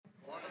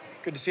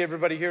Good to see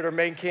everybody here at our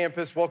main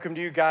campus. Welcome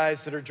to you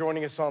guys that are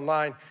joining us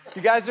online.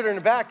 You guys that are in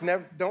the back,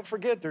 don't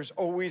forget there's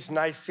always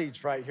nice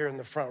seats right here in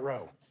the front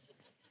row.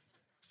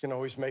 You can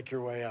always make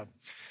your way up.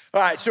 All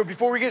right, so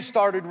before we get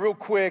started, real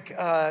quick,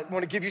 I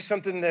want to give you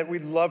something that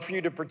we'd love for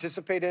you to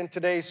participate in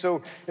today.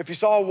 So if you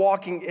saw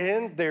walking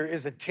in, there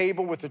is a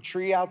table with a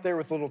tree out there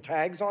with little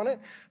tags on it.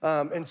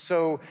 And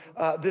so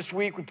this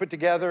week we put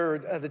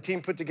together, the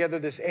team put together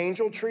this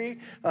angel tree.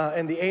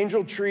 And the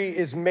angel tree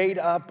is made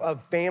up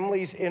of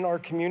families in our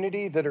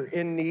community that are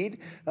in need.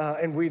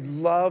 And we'd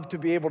love to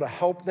be able to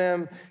help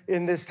them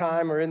in this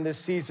time or in this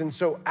season.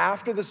 So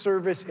after the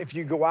service, if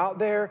you go out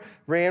there,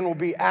 Rand will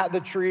be at the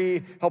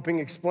tree helping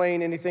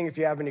explain anything if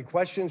you have any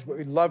questions, but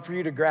we'd love for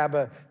you to grab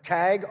a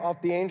tag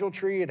off the angel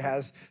tree. It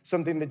has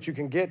something that you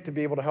can get to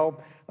be able to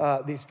help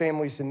these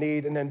families in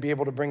need and then be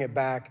able to bring it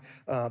back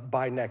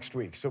by next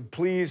week. So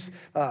please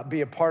be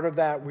a part of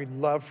that. We'd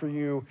love for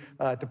you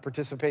to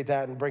participate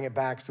that and bring it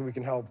back so we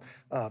can help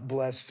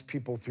bless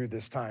people through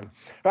this time.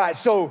 All right,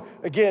 so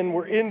again,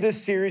 we're in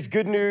this series,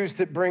 Good News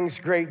That Brings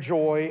Great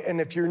Joy.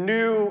 And if you're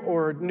new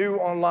or new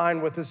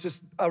online with us,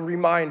 just a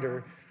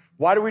reminder,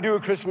 why do we do a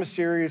Christmas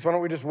series? Why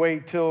don't we just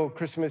wait till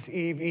Christmas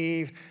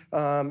Eve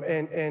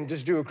and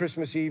just do a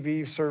Christmas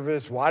Eve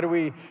service? Why do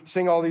we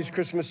sing all these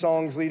Christmas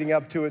songs leading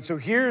up to it? So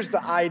here's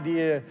the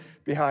idea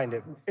behind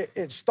it.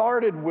 It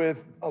started with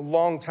a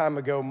long time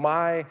ago,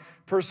 my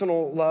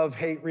personal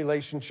love-hate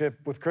relationship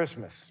with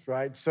Christmas,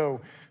 right? So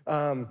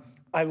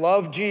I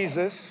love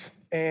Jesus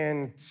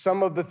and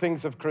some of the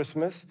things of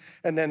Christmas,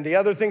 and then the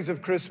other things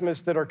of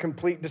Christmas that are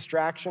complete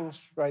distractions,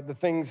 right? The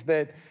things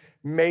that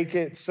make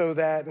it so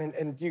that,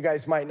 and you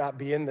guys might not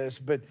be in this,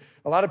 but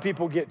a lot of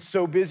people get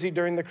so busy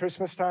during the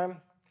Christmas time.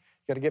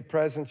 You got to get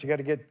presents, you got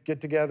to get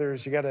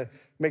get-togethers, you got to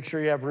make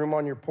sure you have room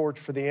on your porch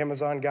for the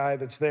Amazon guy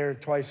that's there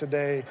twice a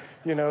day.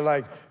 You know,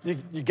 like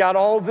you got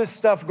all this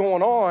stuff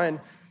going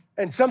on,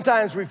 and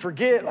sometimes we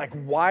forget, like,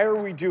 why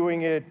are we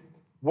doing it?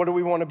 What do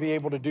we want to be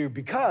able to do?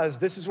 Because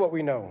this is what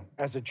we know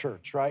as a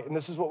church, right? And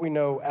this is what we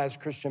know as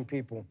Christian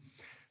people.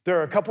 There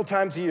are a couple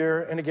times a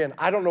year, and again,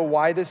 I don't know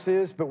why this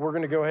is, but we're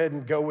going to go ahead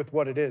and go with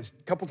what it is.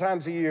 A couple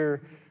times a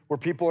year where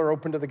people are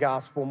open to the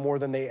gospel more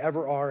than they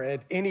ever are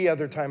at any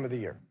other time of the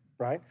year,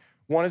 right?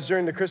 One is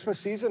during the Christmas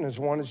season, and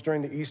one is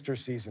during the Easter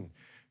season.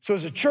 So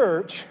as a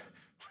church,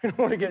 we don't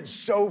want to get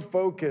so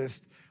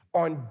focused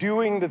on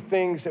doing the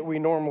things that we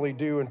normally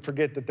do and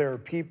forget that there are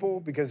people,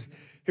 because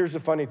here's the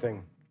funny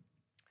thing.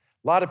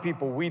 A lot of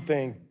people, we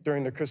think,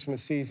 during the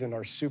Christmas season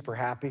are super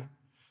happy,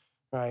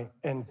 right?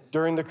 And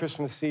during the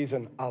Christmas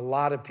season, a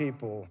lot of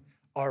people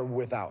are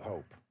without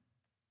hope,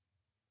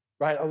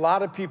 right? A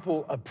lot of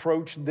people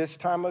approach this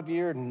time of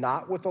year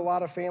not with a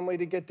lot of family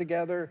to get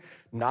together,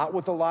 not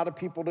with a lot of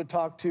people to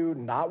talk to,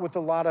 not with a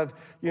lot of,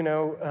 and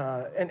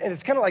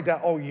it's kind of like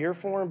that all year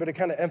for them, but it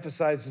kind of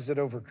emphasizes it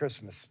over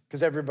Christmas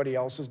because everybody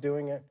else is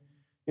doing it.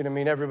 You know what I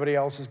mean? Everybody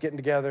else is getting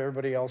together,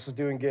 everybody else is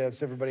doing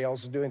gifts, everybody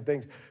else is doing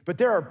things. But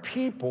there are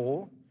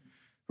people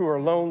who are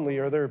lonely,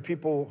 or there are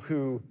people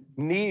who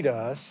need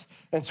us.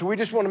 And so we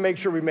just want to make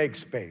sure we make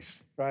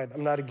space, right?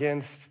 I'm not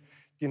against,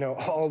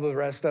 all the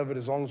rest of it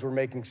as long as we're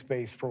making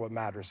space for what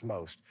matters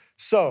most.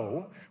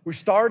 So we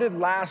started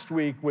last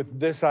week with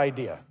this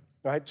idea,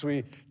 right? So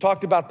we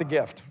talked about the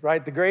gift,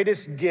 right? The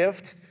greatest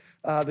gift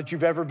that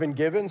you've ever been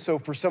given. So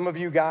for some of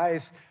you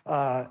guys,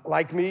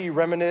 like me, you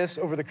reminisce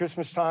over the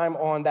Christmas time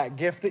on that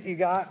gift that you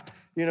got,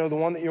 the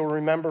one that you'll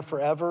remember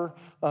forever.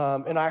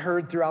 And I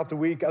heard throughout the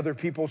week other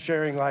people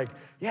sharing like,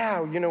 yeah,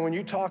 when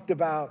you talked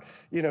about,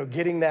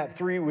 getting that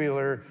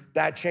three-wheeler,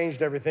 that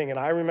changed everything. And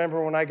I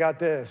remember when I got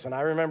this, and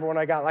I remember when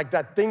I got like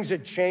that, things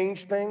that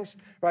changed things,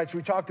 right? So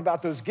we talked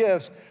about those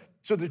gifts.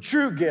 So the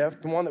true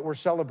gift, the one that we're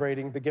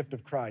celebrating, the gift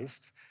of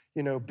Christ,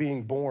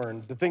 being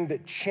born, the thing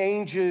that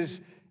changes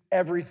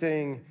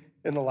everything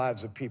in the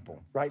lives of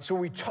people, right? So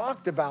we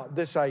talked about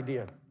this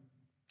idea.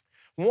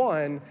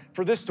 One,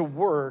 for this to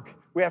work,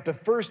 we have to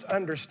first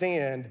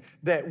understand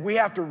that we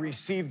have to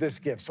receive this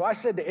gift. So I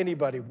said to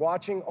anybody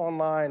watching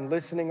online,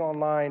 listening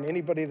online,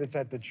 anybody that's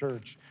at the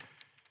church,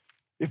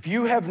 if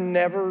you have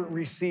never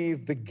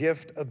received the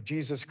gift of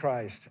Jesus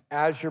Christ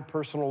as your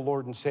personal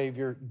Lord and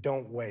Savior,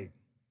 don't wait.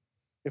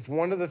 If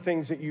one of the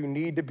things that you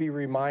need to be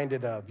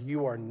reminded of,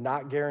 you are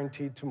not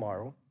guaranteed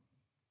tomorrow,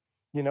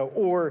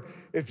 or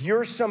if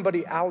you're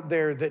somebody out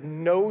there that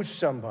knows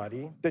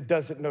somebody that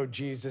doesn't know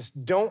Jesus,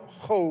 don't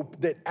hope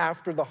that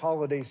after the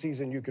holiday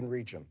season you can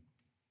reach them.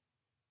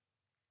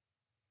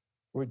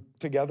 We're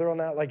together on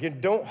that?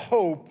 Like, don't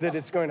hope that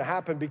it's going to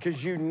happen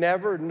because you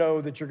never know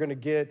that you're going to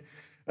get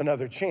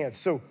another chance.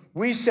 So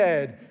we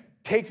said,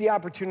 take the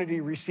opportunity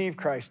to receive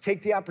Christ.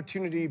 Take the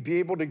opportunity to be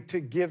able to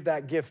give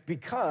that gift,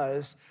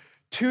 because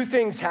two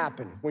things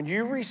happen when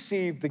you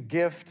receive the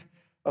gift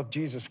of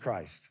Jesus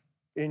Christ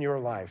in your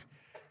life.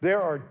 There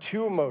are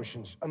two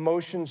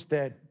emotions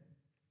that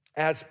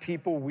as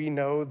people, we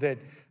know that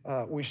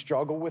we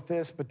struggle with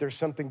this, but there's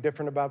something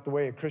different about the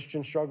way a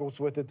Christian struggles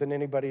with it than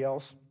anybody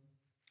else.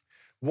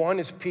 One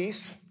is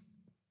peace,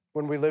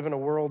 when we live in a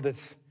world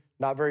that's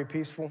not very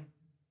peaceful.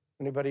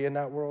 Anybody in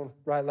that world,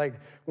 right? Like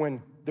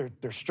when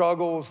there's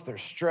struggles,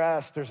 there's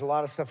stress, there's a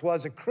lot of stuff. Well,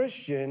 as a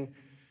Christian,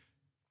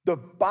 the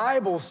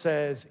Bible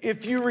says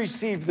if you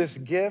receive this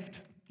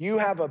gift, you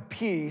have a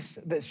peace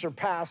that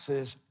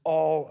surpasses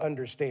all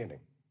understanding.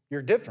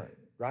 You're different,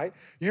 right?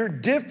 You're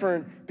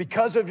different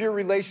because of your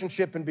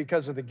relationship and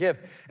because of the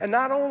gift. And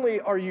not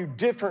only are you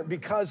different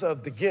because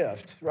of the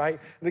gift, right?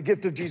 The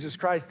gift of Jesus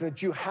Christ,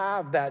 that you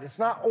have that. It's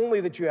not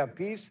only that you have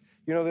peace,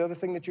 you know the other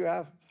thing that you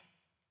have?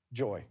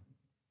 Joy.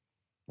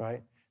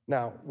 Right?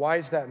 Now, why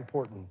is that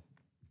important?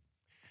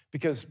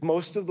 Because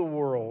most of the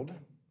world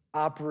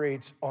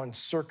operates on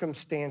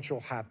circumstantial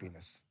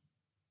happiness,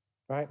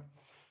 right?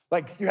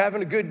 Like you're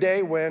having a good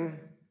day when,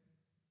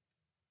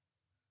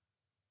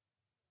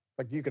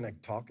 like you can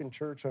talk in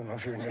church, I don't know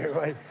if you're new,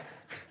 like,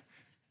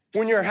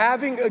 when you're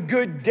having a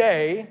good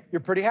day, you're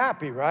pretty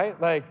happy, right?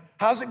 Like,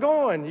 how's it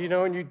going? You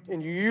know, and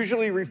you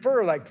usually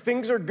refer like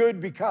things are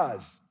good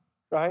because,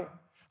 right?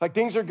 Like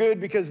things are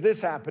good because this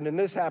happened and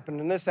this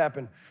happened and this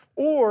happened.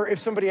 Or if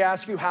somebody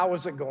asks you, how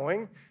is it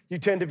going? You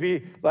tend to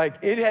be like,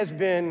 it has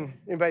been,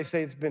 anybody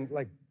say it's been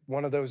like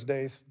one of those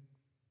days?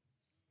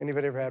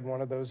 Anybody ever had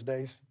one of those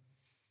days?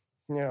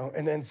 You know,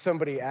 and then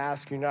somebody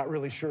asks, you're not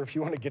really sure if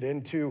you want to get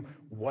into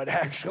what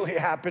actually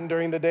happened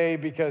during the day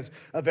because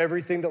of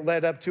everything that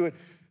led up to it.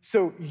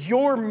 So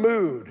your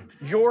mood,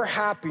 your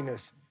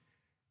happiness,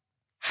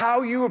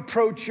 how you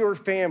approach your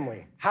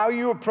family, how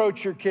you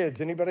approach your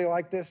kids. Anybody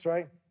like this,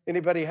 right?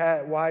 Anybody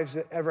had wives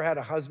that ever had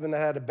a husband that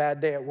had a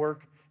bad day at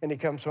work and he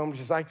comes home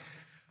just like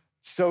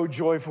so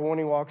joyful when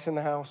he walks in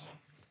the house?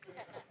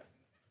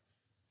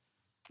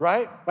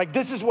 Right? Like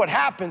this is what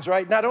happens,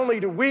 right? Not only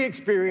do we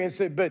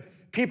experience it, but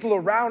people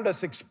around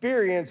us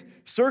experience.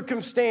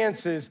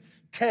 Circumstances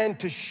tend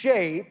to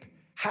shape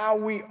how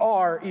we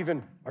are,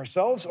 even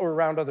ourselves or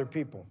around other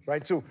people,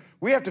 right? So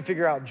we have to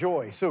figure out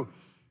joy. So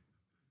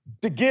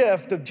the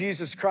gift of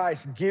Jesus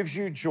Christ gives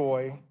you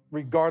joy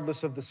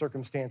regardless of the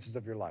circumstances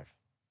of your life.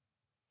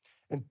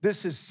 And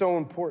this is so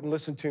important,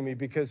 listen to me,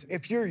 because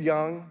if you're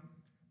young,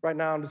 right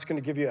now I'm just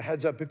gonna give you a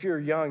heads up. If you're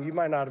young, you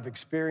might not have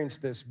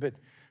experienced this, but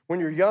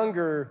when you're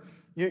younger,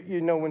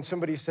 you know, when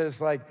somebody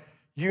says like,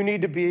 you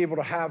need to be able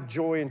to have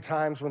joy in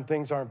times when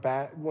things aren't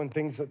bad, when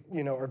things,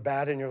 you know, are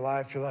bad in your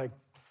life, you're like,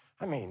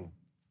 I mean,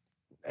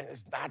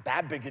 it's not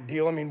that big a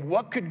deal. I mean,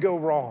 what could go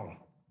wrong?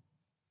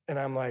 And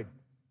I'm like,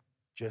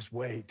 just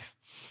wait.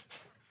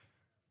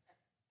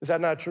 Is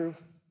that not true?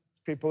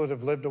 People that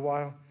have lived a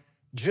while?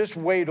 Just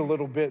wait a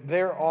little bit.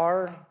 There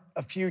are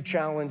a few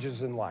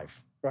challenges in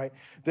life, right?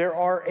 There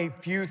are a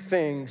few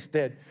things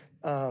that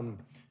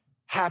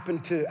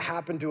happen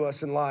to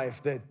us in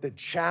life that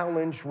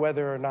challenge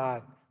whether or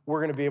not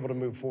we're gonna be able to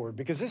move forward,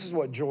 because this is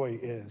what joy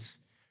is.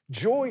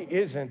 Joy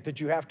isn't that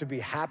you have to be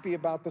happy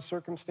about the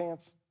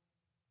circumstance.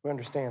 We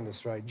understand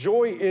this, right?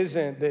 Joy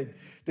isn't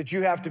that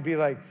you have to be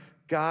like,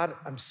 God,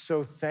 I'm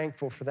so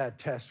thankful for that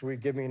test. Will you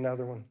give me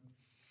another one?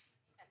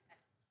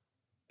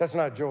 That's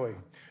not joy.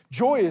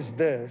 Joy is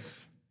this: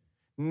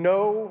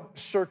 no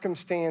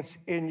circumstance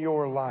in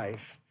your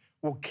life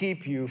will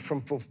keep you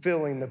from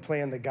fulfilling the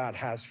plan that God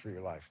has for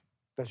your life.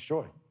 That's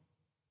joy.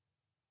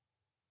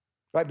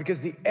 Right? Because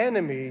the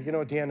enemy, you know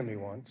what the enemy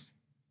wants?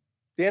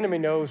 The enemy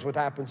knows what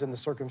happens in the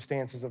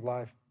circumstances of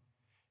life.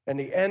 And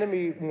the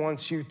enemy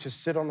wants you to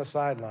sit on the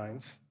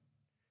sidelines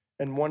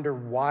and wonder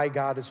why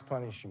God is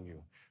punishing you.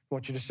 He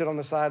wants you to sit on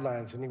the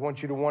sidelines and he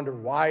wants you to wonder,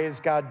 why is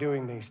God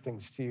doing these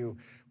things to you?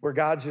 Where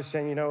God's just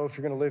saying, you know, if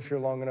you're gonna live here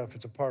long enough,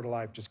 it's a part of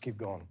life, just keep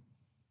going.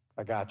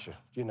 I got you.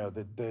 You know,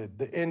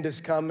 the end is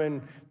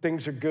coming,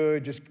 things are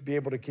good, just be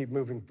able to keep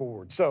moving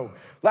forward. So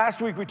last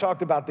week we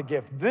talked about the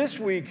gift. This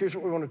week, here's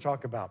what we want to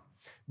talk about.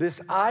 This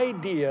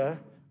idea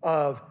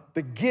of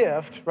the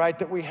gift, right,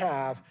 that we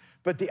have,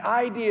 but the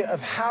idea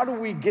of how do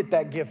we get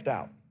that gift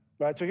out,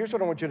 right? So here's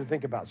what I want you to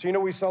think about. So, you know,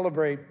 we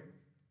celebrate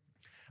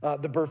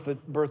the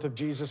birth of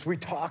Jesus. We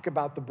talk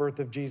about the birth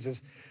of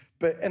Jesus,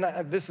 but, and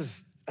I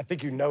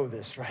think you know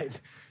this, right?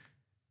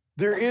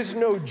 There is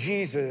no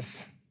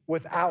Jesus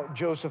without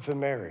Joseph and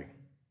Mary,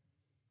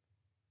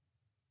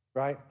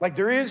 right? Like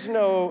there is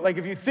no, like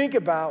if you think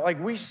about,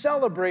 like we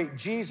celebrate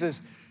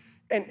Jesus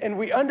and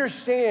we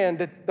understand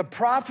that the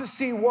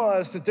prophecy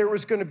was that there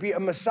was gonna be a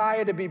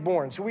Messiah to be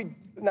born. So we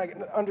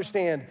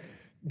understand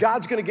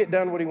God's gonna get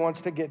done what he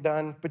wants to get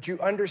done, but you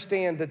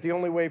understand that the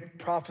only way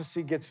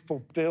prophecy gets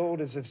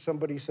fulfilled is if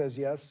somebody says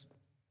yes,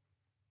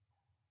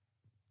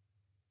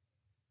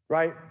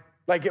 right?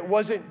 Like it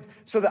wasn't,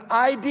 so the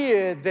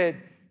idea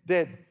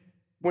that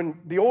when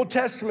the Old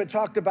Testament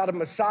talked about a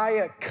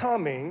Messiah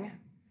coming,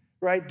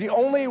 right? The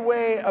only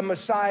way a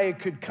Messiah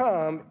could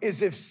come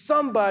is if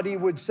somebody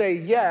would say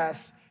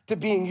yes to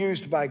being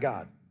used by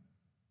God,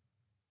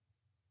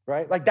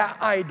 right? Like that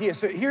idea.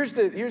 So here's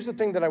the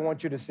thing that I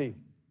want you to see.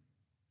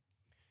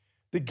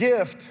 The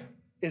gift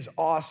is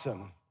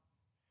awesome,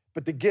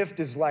 but the gift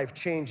is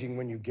life-changing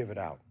when you give it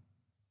out,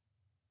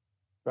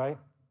 right?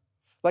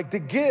 Like the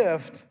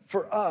gift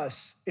for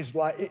us is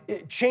like,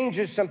 it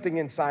changes something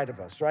inside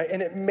of us, right?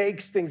 And it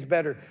makes things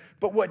better.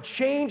 But what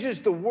changes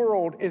the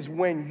world is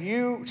when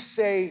you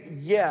say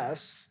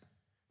yes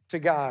to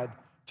God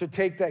to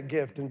take that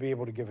gift and be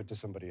able to give it to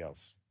somebody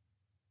else.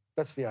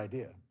 That's the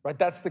idea, right?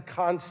 That's the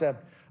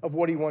concept of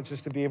what he wants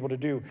us to be able to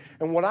do.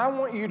 And what I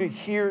want you to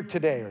hear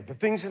today, or the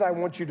things that I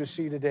want you to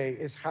see today,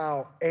 is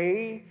how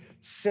a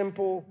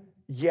simple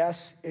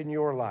yes in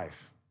your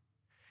life,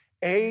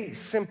 a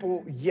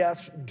simple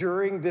yes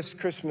during this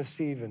Christmas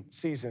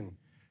season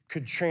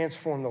could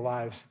transform the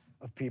lives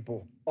of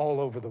people all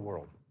over the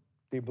world.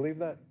 Do you believe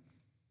that?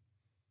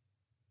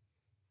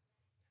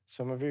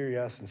 Some of you are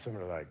yes, and some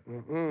are like,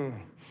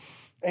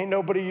 ain't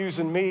nobody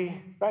using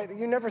me, right?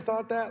 You never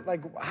thought that?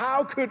 Like,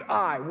 how could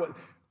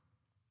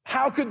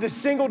the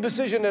single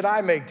decision that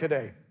I make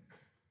today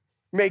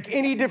make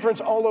any difference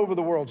all over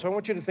the world? So I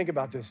want you to think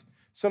about this.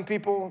 Some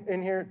people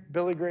in here,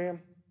 Billy Graham,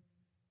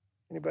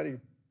 anybody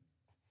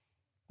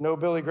know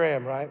Billy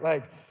Graham, right?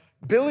 Like,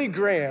 Billy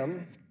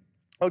Graham,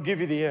 I'll give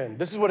you the end.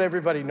 This is what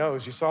everybody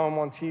knows. You saw him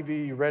on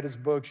TV, you read his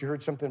books, you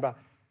heard something about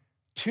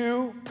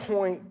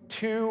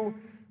 2.2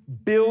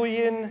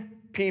 billion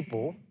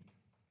people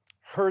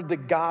heard the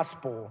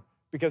gospel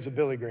because of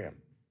Billy Graham.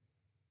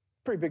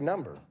 Pretty big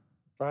number,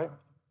 right?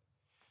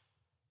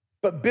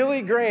 But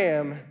Billy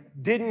Graham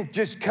didn't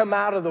just come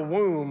out of the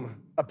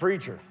womb a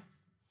preacher.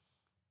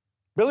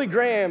 Billy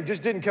Graham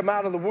just didn't come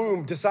out of the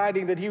womb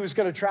deciding that he was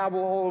going to travel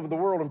all over the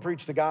world and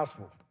preach the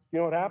gospel. You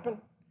know what happened?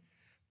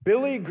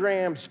 Billy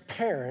Graham's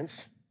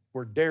parents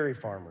were dairy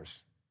farmers,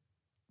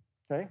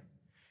 okay?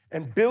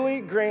 And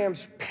Billy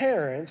Graham's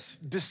parents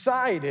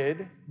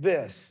decided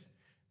this.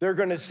 They're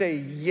going to say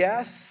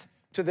yes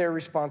to their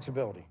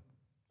responsibility,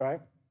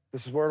 right?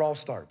 This is where it all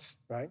starts,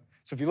 right?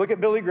 So if you look at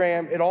Billy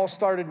Graham, it all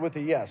started with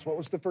a yes. What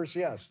was the first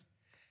yes?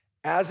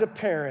 As a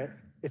parent,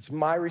 it's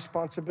my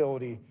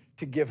responsibility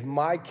to give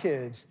my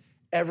kids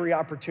every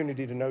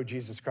opportunity to know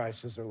Jesus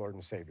Christ as their Lord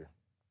and Savior.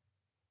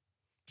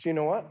 So you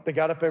know what? They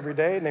got up every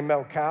day and they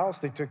milked cows,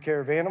 they took care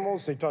of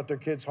animals, they taught their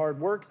kids hard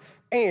work,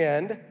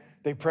 and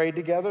they prayed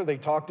together, they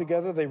talked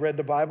together, they read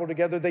the Bible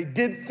together, they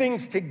did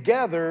things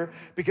together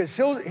because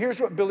here's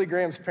what Billy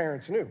Graham's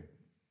parents knew.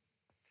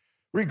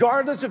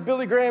 Regardless if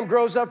Billy Graham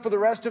grows up for the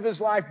rest of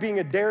his life being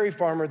a dairy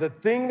farmer, the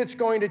thing that's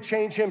going to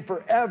change him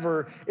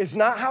forever is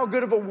not how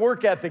good of a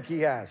work ethic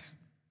he has.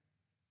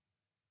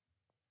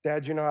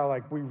 Dad, you know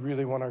how we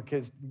really want our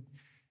kids,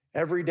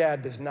 every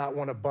dad does not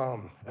want a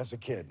bum as a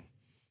kid.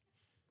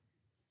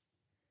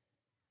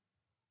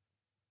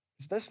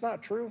 That's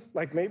not true.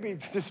 Maybe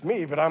it's just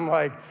me, but I'm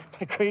like,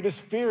 my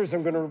greatest fear is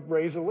I'm going to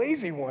raise a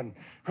lazy one,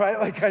 right?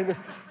 I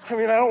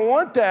don't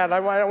want that. I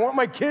want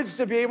my kids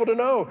to be able to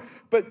know.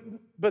 But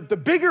the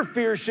bigger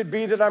fear should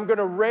be that I'm going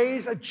to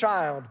raise a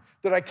child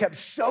that I kept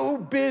so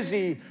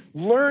busy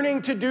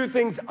learning to do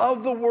things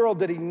of the world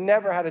that he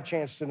never had a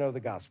chance to know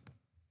the gospel.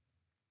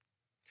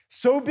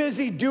 So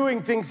busy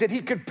doing things that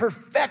he could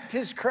perfect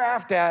his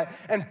craft at,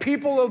 and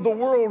people of the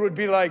world would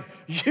be like,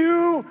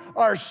 you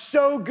are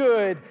so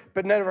good,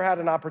 but never had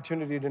an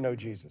opportunity to know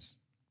Jesus,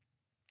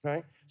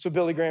 right? So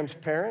Billy Graham's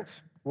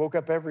parents woke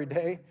up every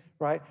day,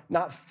 right,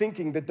 not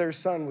thinking that their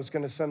son was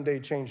going to someday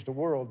change the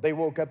world. They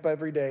woke up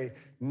every day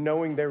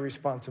knowing their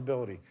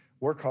responsibility.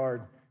 Work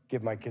hard,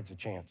 give my kids a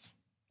chance.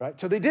 Right?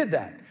 So they did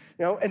that,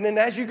 and then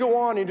as you go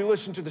on and you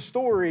listen to the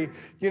story,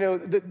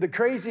 the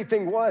crazy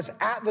thing was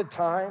at the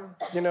time,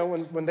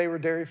 when they were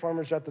dairy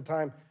farmers at the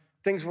time,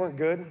 things weren't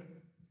good,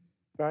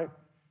 right?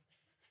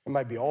 It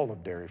might be all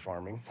of dairy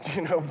farming,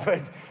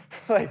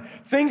 but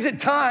things at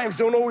times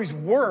don't always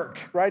work,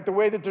 right? The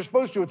way that they're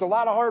supposed to. It's a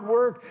lot of hard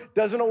work,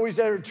 doesn't always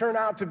ever turn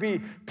out to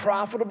be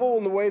profitable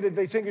in the way that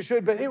they think it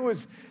should, but it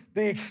was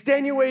the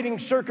extenuating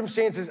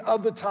circumstances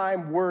of the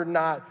time were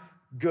not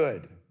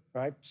good,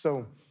 right?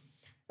 So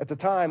at the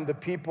time, the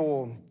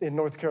people in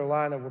North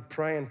Carolina were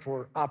praying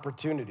for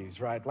opportunities,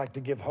 right?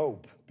 To give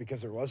hope, because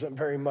there wasn't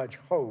very much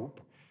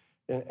hope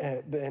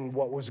in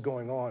what was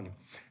going on.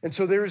 And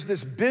so there's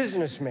this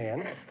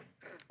businessman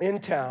in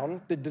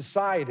town that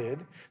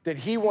decided that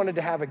he wanted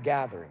to have a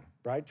gathering,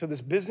 right? So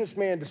this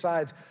businessman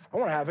decides, I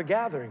want to have a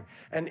gathering.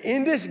 And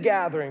in this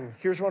gathering,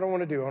 here's what I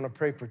want to do. I want to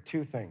pray for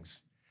two things.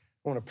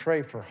 I want to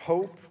pray for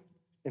hope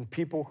in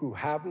people who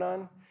have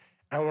none.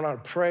 I want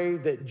to pray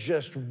that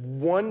just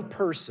one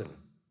person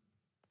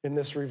in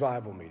this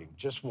revival meeting,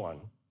 just one,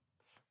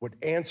 would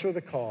answer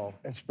the call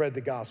and spread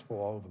the gospel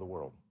all over the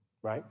world,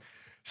 right?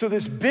 So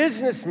this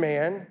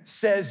businessman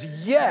says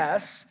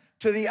yes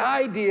to the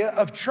idea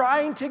of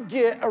trying to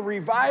get a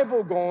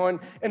revival going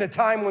in a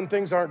time when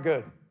things aren't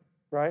good,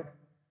 right?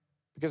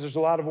 Because there's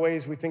a lot of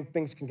ways we think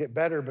things can get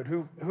better, but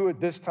who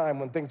at this time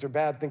when things are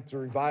bad thinks a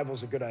revival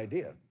is a good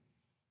idea?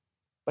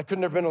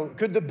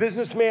 Could the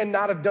businessman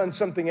not have done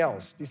something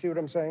else? Do you see what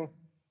I'm saying?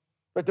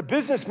 But the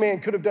businessman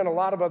could have done a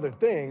lot of other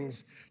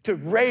things to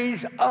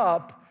raise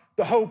up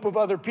the hope of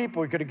other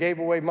people. He could have gave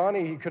away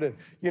money. He could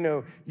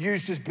have,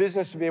 used his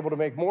business to be able to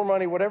make more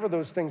money, whatever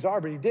those things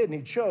are. But he didn't.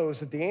 He chose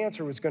that the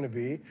answer was going to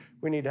be,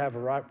 we need to have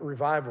a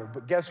revival.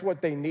 But guess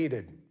what they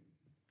needed?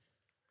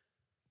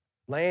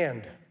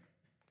 Land.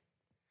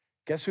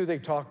 Guess who they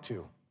talked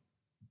to?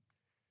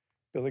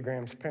 Billy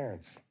Graham's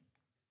parents.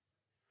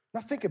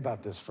 Now think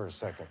about this for a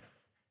second.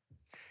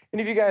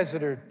 Any of you guys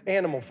that are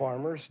animal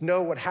farmers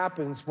know what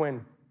happens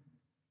when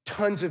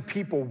tons of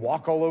people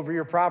walk all over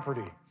your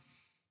property,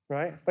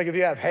 right? Like if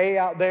you have hay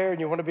out there and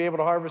you want to be able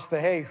to harvest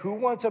the hay, who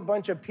wants a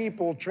bunch of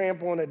people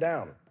trampling it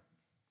down?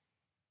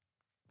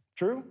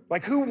 True?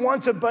 Like who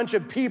wants a bunch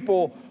of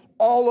people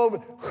all over?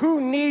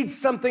 Who needs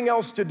something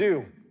else to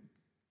do?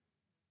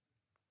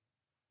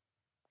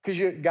 Because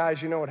you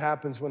guys, you know what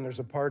happens when there's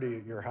a party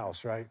at your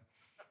house, right?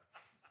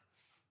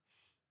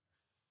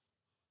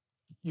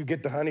 You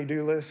get the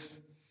honey-do list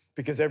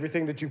because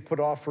everything that you've put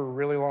off for a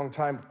really long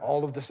time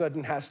all of a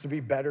sudden has to be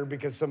better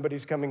because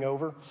somebody's coming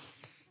over,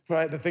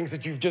 right? The things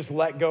that you've just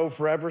let go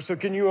forever. So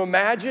can you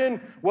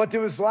imagine what it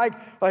was like?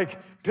 Like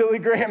Billy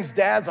Graham's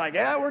dad's like,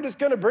 yeah, we're just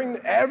gonna bring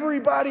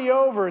everybody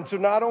over. And so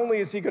not only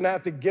is he gonna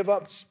have to give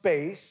up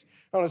space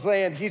on his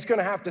land, he's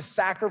gonna have to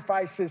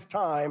sacrifice his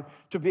time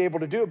to be able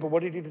to do it. But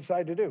what did he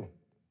decide to do?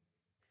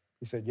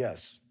 He said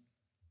yes.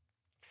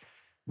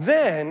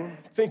 Then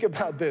think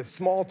about this,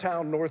 small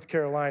town North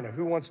Carolina,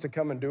 who wants to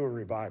come and do a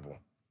revival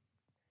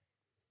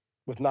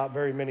with not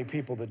very many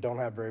people that don't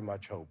have very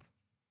much hope?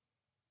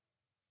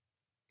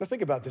 Now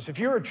think about this. If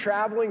you're a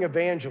traveling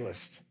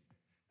evangelist,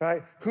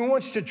 right, who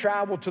wants to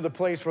travel to the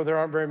place where there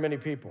aren't very many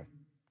people?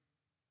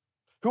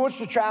 Who wants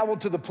to travel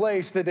to the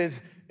place that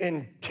is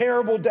in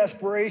terrible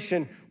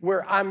desperation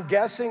where I'm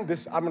guessing,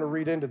 I'm gonna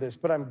read into this,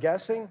 but I'm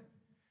guessing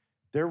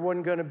there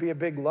wasn't gonna be a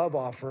big love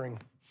offering.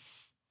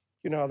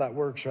 You know how that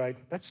works, right?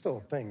 That's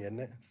still a thing, isn't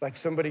it? Like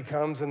somebody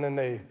comes and then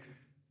they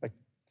like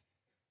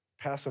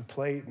pass a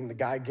plate and the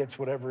guy gets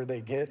whatever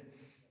they get,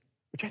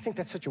 which I think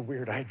that's such a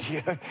weird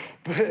idea,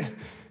 but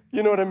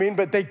you know what I mean?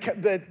 But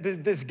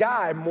this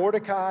guy,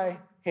 Mordecai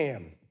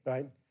Ham,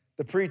 right?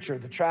 The preacher,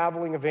 the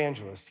traveling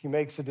evangelist, he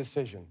makes a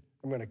decision.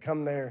 I'm gonna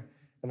come there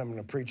and I'm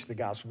gonna preach the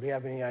gospel. Do you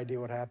have any idea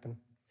what happened?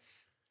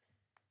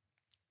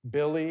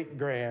 Billy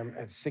Graham,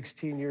 at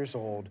 16 years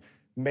old,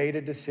 made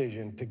a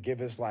decision to give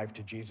his life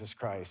to Jesus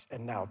Christ,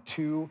 and now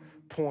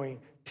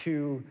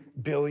 2.2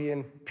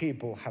 billion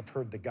people have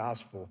heard the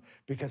gospel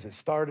because it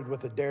started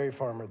with a dairy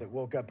farmer that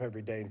woke up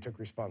every day and took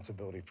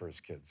responsibility for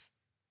his kids.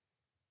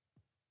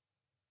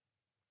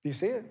 Do you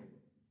see it?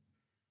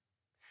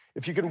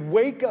 If you can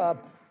wake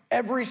up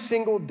every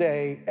single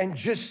day and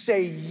just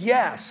say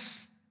yes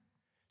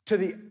to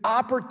the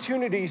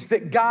opportunities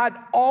that God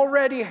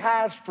already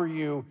has for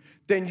you,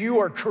 then you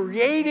are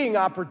creating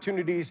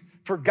opportunities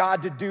for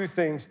God to do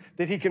things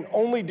that he can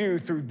only do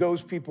through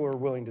those people who are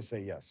willing to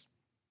say yes.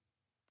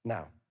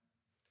 Now,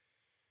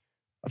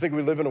 I think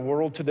we live in a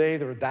world today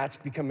where that's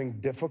becoming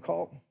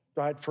difficult,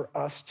 right, for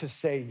us to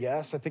say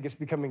yes. I think it's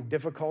becoming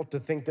difficult to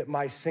think that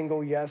my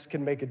single yes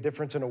can make a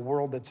difference in a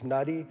world that's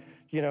nutty,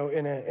 you know,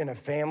 in a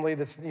family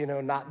that's, you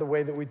know, not the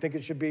way that we think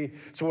it should be.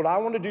 So what I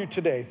want to do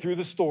today through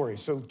the story,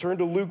 so turn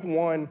to Luke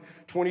 1,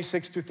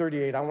 26 to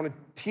 38. I want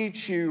to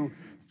teach you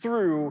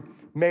through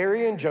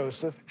Mary and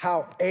Joseph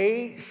how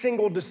a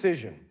single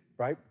decision,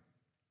 right,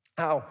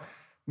 how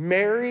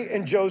Mary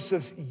and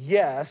Joseph's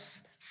yes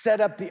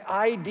set up the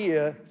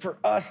idea for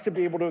us to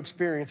be able to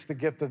experience the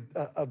gift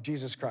of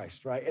Jesus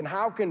Christ, right? And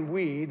how can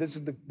we, this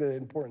is the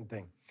important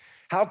thing,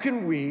 how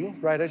can we,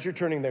 right, as you're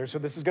turning there, so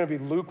this is gonna be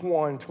Luke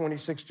 1,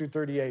 26 through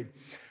 38,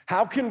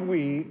 how can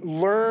we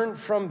learn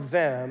from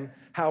them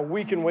how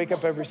we can wake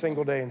up every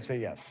single day and say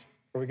yes?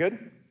 Are we good?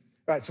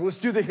 All right, so let's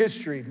do the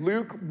history.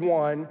 Luke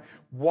 1,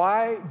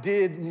 why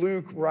did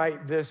Luke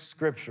write this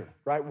scripture,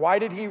 right? Why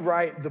did he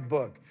write the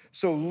book?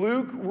 So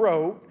Luke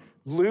wrote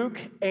Luke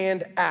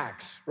and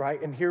Acts,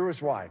 right? And here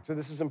was why. So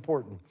this is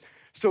important.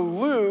 So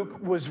Luke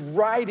was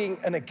writing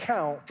an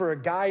account for a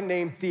guy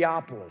named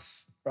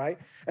Theophilus, right?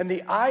 And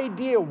the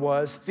idea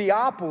was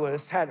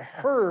Theophilus had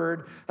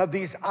heard of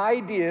these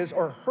ideas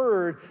or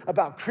heard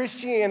about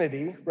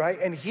Christianity, right?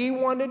 And he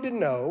wanted to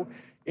know,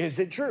 is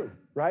it true,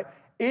 right?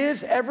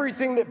 Is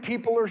everything that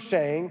people are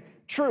saying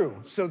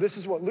true? So this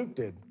is what Luke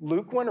did.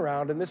 Luke went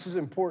around, and this is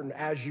important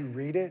as you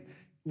read it,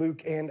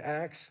 Luke and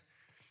Acts.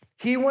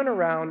 He went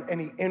around and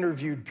he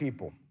interviewed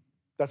people.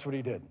 That's what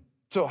he did.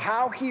 So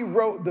how he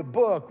wrote the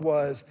book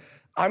was,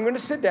 I'm gonna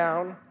sit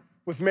down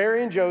with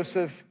Mary and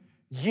Joseph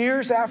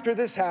years after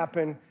this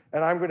happened,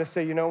 and I'm gonna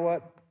say, you know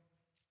what?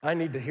 I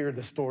need to hear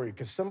the story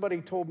because somebody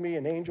told me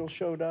an angel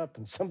showed up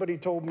and somebody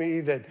told me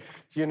that,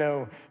 you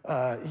know,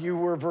 you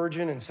were a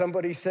virgin and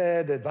somebody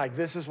said that like,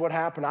 this is what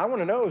happened. I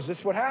wanna know, is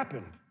this what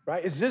happened,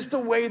 right? Is this the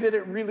way that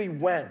it really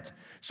went?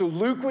 So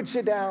Luke would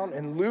sit down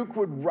and Luke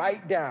would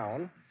write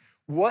down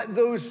what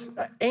those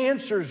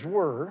answers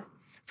were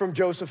from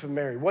Joseph and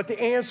Mary, what the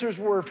answers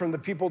were from the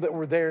people that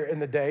were there in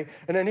the day,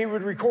 and then he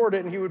would record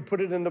it and he would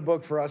put it in the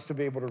book for us to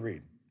be able to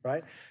read,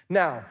 right?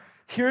 Now,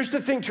 here's the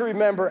thing to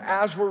remember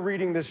as we're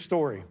reading this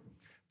story.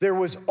 There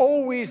was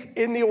always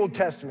in the Old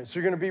Testament, so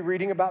you're gonna be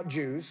reading about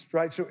Jews,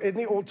 right? So in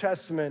the Old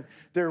Testament,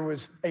 there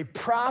was a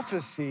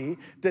prophecy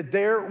that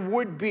there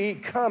would be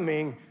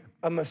coming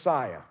a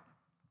Messiah,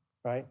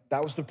 right?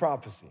 That was the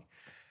prophecy.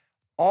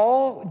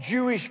 All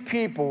Jewish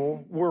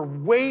people were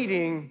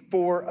waiting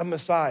for a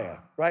Messiah,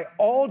 right?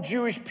 All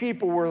Jewish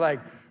people were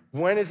like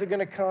When is it going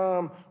to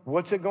come?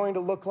 What's it going to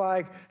look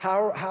like?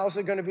 How's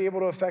it going to be able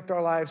to affect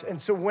our lives?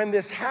 And so when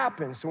this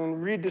happens, so when we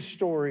read the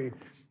story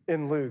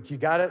in Luke, you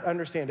got to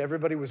understand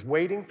everybody was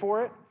waiting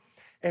for it.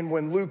 And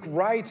when Luke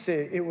writes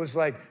it, it was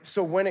like,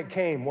 so when it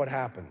came, what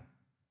happened?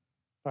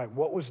 Right,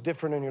 what was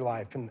different in your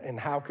life, and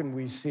how can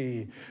we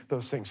see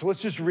those things? So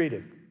let's just read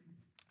it.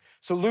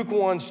 So Luke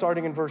 1,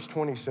 starting in verse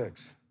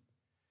 26.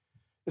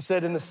 It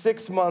said, in the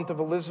 6th month of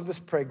Elizabeth's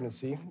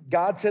pregnancy,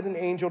 God sent an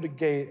angel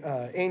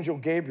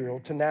Gabriel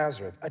to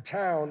Nazareth, a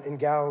town in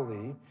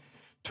Galilee,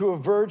 to a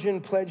virgin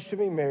pledged to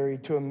be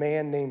married to a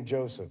man named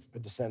Joseph, a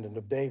descendant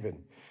of David.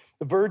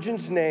 The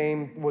virgin's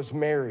name was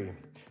Mary.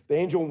 The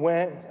angel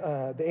went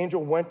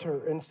to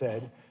her and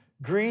said,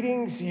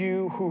 greetings,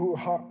 you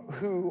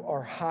who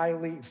are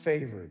highly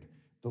favored.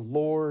 The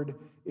Lord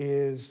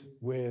is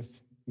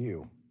with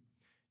you.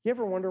 You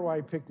ever wonder why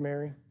he picked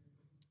Mary?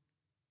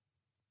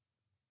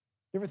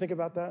 You ever think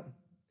about that?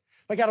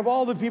 Like out of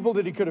all the people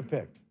that he could have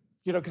picked,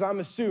 because I'm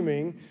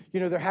assuming,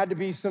 there had to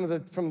be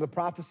from the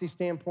prophecy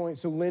standpoint,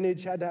 so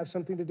lineage had to have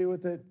something to do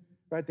with it,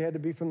 right? They had to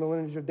be from the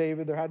lineage of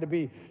David. There had to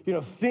be,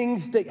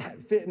 things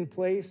that fit in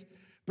place.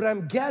 But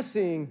I'm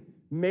guessing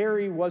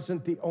Mary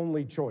wasn't the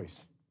only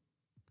choice.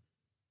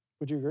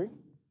 Would you agree?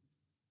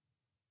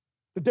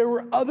 But there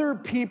were other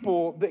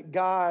people that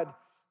God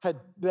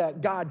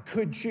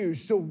could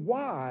choose. So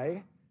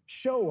why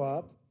show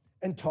up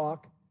and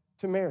talk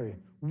to Mary?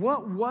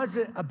 What was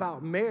it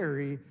about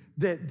Mary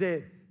that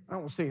I don't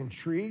want to say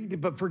intrigued,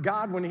 but for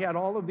God, when he had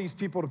all of these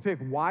people to pick,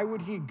 why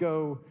would he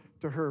go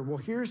to her? Well,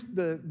 here's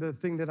the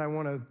thing that I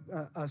want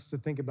us to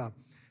think about.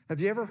 Have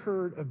you ever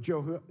heard of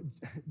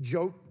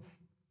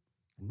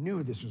I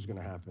knew this was going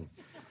to happen.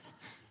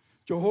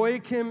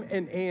 Jehoiakim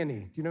and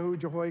Annie. Do you know who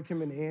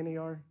Jehoiakim and Annie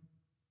are?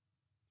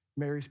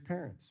 Mary's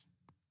parents.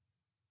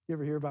 You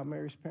ever hear about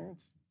Mary's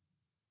parents?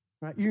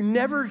 Right? You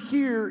never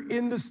hear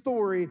in the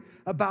story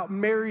about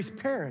Mary's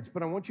parents,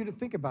 but I want you to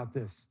think about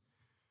this.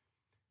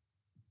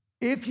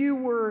 If you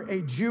were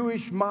a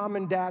Jewish mom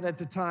and dad at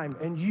the time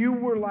and you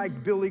were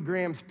like Billy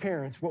Graham's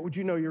parents, what would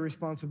you know your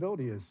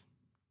responsibility is?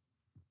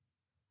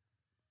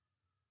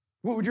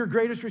 What would your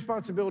greatest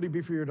responsibility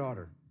be for your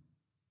daughter?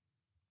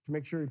 To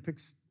make sure he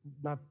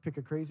not pick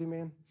a crazy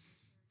man,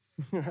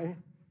 right?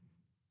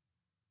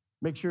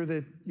 Make sure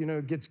that,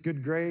 gets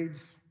good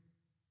grades.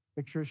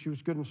 Make sure she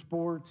was good in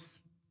sports.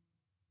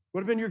 What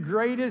would have been your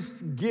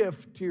greatest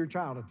gift to your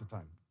child at the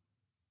time?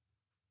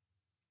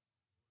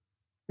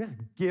 Yeah,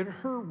 get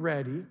her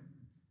ready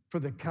for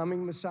the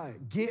coming Messiah.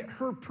 Get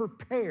her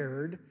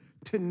prepared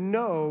to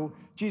know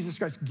Jesus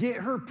Christ. Get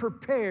her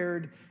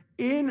prepared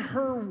in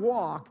her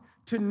walk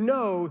to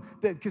know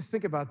that, because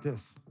think about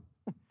this.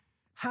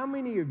 How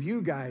many of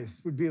you guys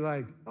would be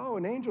like, oh,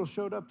 an angel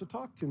showed up to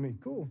talk to me,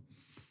 cool.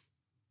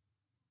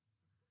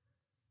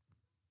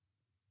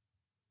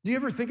 Do you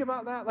ever think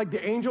about that? Like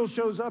the angel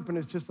shows up and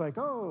it's just like,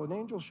 oh, an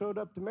angel showed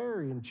up to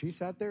Mary and she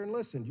sat there and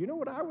listened. You know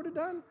what I would have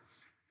done?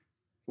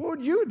 What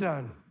would you have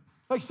done?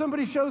 Like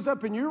somebody shows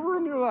up in your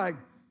room, you're like,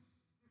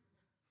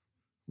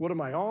 what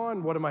am I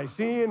on? What am I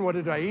seeing? What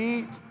did I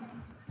eat?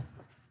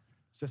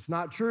 Is this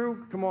not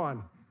true? Come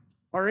on.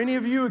 Are any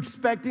of you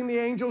expecting the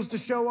angels to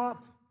show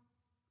up?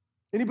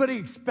 Anybody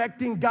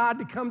expecting God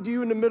to come to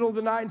you in the middle of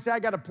the night and say, I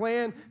got a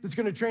plan that's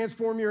going to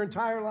transform your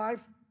entire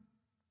life?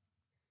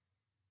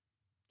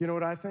 You know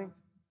what I think?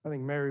 I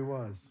think Mary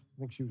was.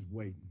 I think she was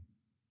waiting.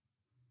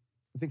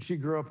 I think she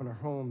grew up in a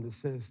home that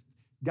says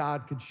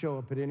God could show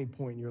up at any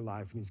point in your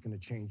life and he's going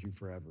to change you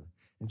forever.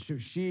 And so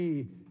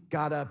she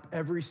got up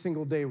every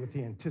single day with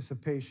the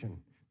anticipation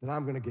that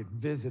I'm going to get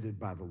visited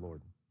by the Lord.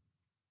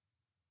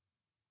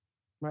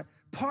 Right?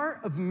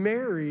 Part of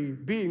Mary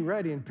being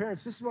ready, and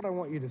parents, this is what I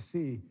want you to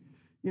see.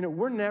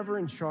 We're never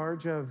in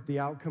charge of the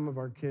outcome of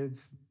our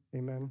kids.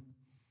 Amen.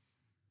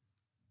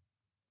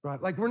 Right?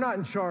 Like we're not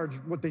in charge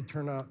of what they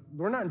turn out.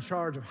 We're not in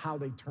charge of how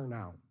they turn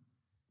out.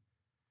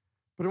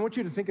 But I want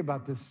you to think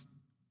about this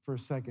for a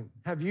second.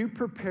 Have you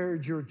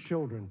prepared your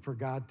children for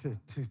God to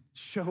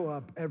show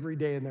up every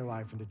day in their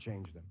life and to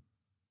change them?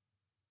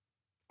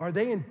 Are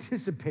they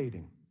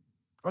anticipating?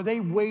 Are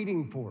they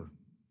waiting for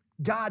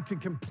God to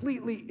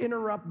completely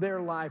interrupt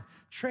their life,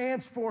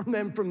 transform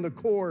them from the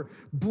core,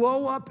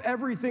 blow up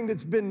everything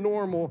that's been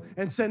normal,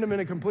 and send them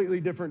in a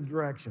completely different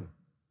direction?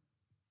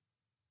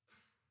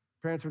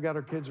 Parents, we got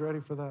our kids ready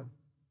for that?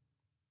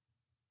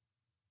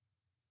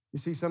 You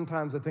see,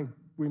 sometimes I think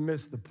we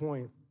miss the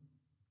point.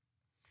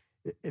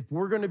 If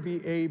we're going to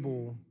be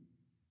able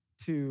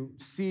to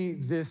see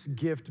this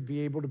gift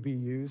be able to be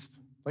used,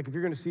 like if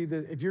you're going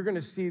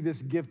to see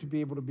this gift to be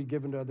able to be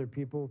given to other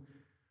people,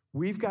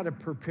 we've got to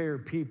prepare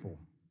people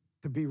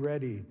to be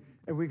ready,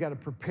 and we've got to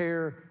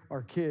prepare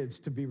our kids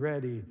to be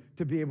ready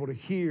to be able to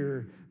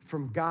hear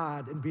from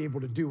God and be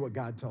able to do what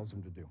God tells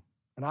them to do.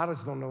 And I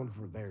just don't know if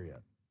we're there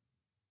yet.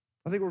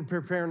 I think we're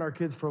preparing our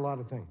kids for a lot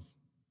of things.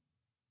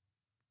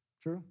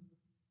 True?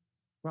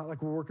 Right?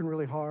 Like we're working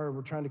really hard.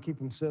 We're trying to keep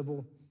them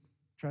civil,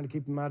 trying to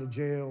keep them out of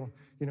jail.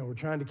 We're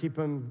trying to keep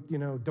them,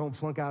 don't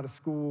flunk out of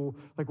school.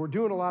 Like we're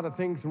doing a lot of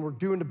things and we're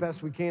doing the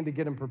best we can to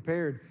get them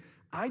prepared.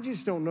 I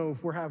just don't know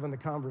if we're having the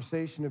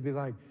conversation to be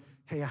like,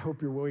 hey, I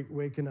hope you're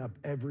waking up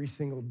every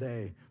single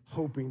day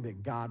hoping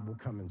that God will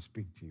come and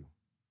speak to you.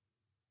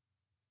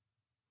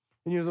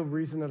 And you know the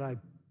reason that I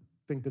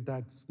think that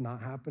that's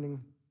not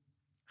happening?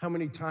 How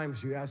many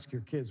times you ask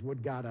your kids,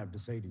 what God have to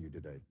say to you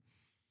today?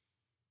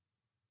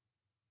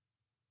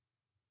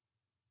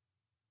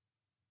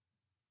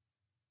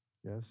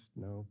 Yes,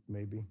 no,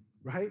 maybe,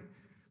 right?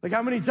 Like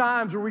how many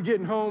times are we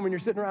getting home and you're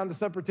sitting around the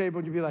supper table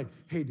and you'd be like,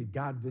 hey, did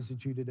God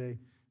visit you today?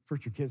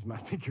 First, your kids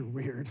might think you're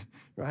weird,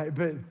 right?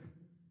 But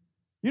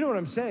you know what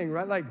I'm saying,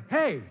 right? Like,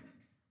 hey,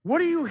 what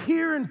are you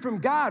hearing from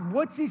God?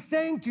 What's he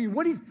saying to you?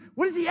 What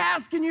is he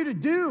asking you to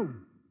do?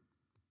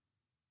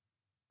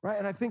 Right?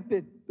 And I think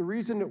that the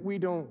reason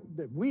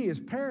that we as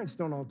parents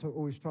don't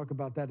always talk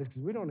about that is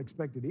because we don't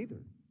expect it either.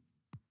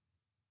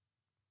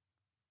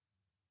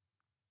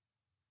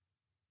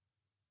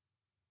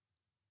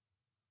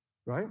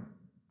 Right?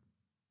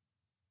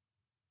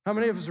 How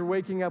many of us are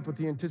waking up with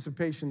the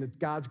anticipation that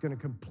God's going to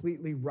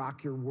completely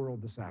rock your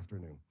world this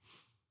afternoon?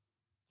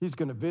 He's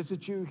going to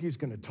visit you. He's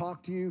going to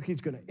talk to you.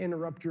 He's going to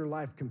interrupt your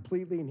life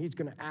completely, and he's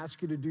going to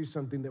ask you to do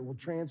something that will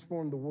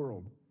transform the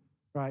world,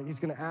 right? He's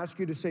going to ask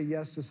you to say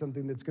yes to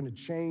something that's going to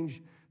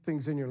change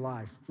things in your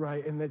life,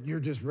 right? And that you're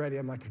just ready.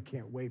 I'm like, I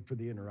can't wait for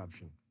the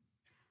interruption.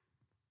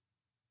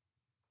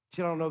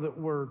 See, I don't know that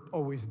we're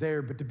always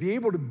there, but to be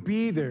able to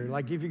be there,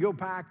 like if you go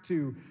back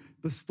to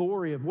the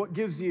story of what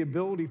gives the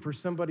ability for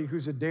somebody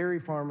who's a dairy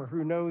farmer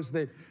who knows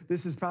that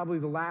this is probably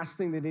the last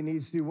thing that he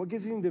needs to do, what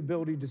gives him the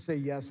ability to say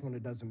yes when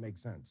it doesn't make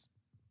sense?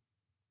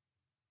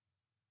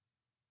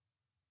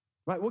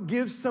 Right? What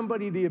gives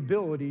somebody the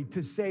ability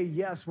to say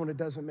yes when it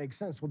doesn't make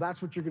sense? Well,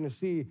 that's what you're going to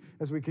see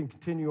as we can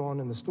continue on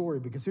in the story,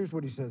 because here's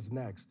what he says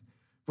next.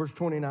 Verse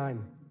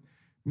 29,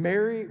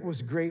 Mary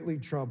was greatly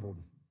troubled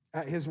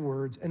at his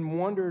words and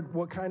wondered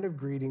what kind of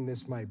greeting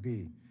this might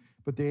be.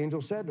 But the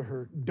angel said to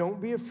her,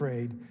 don't be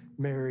afraid,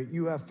 Mary,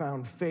 you have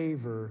found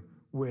favor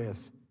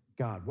with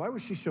God. Why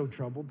was she so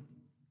troubled?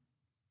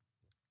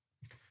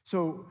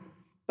 So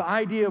the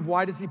idea of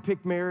why does he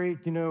pick Mary,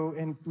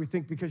 and we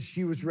think because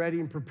she was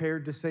ready and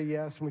prepared to say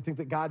yes, and we think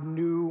that God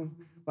knew,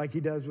 like he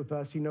does with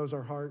us, he knows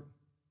our heart,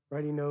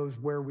 right? He knows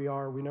where we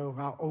are. We know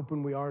how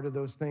open we are to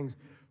those things.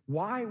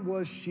 Why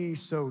was she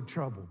so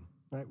troubled,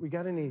 right? We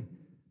got any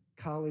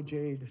college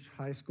age,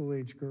 high school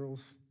age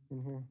girls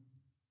in here?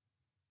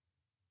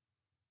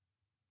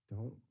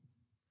 Don't.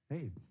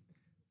 Hey,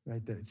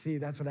 right there. See,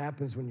 that's what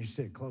happens when you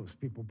sit close.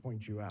 People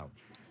point you out,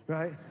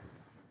 right?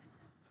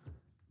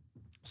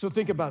 So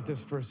think about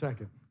this for a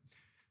second.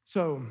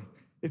 So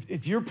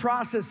if you're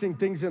processing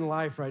things in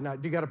life right now,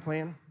 do you got a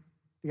plan?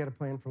 You got a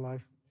plan for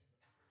life?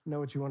 Know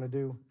what you want to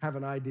do? Have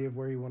an idea of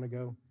where you want to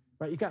go?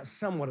 Right? You got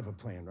somewhat of a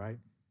plan, right?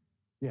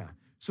 Yeah.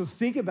 So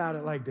think about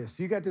it like this.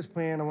 You got this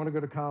plan. I want to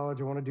go to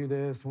college. I want to do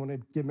this. I want to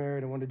get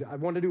married. I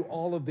want to do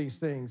all of these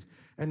things.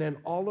 And then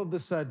all of a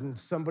sudden,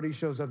 somebody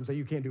shows up and says,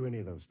 you can't do any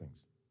of those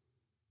things.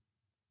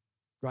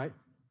 Right?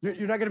 You're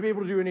not going to be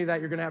able to do any of that.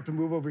 You're going to have to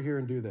move over here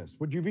and do this.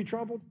 Would you be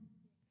troubled?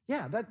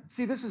 Yeah.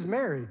 This is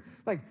Mary.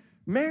 Like,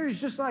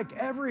 Mary's just like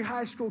every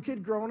high school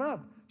kid growing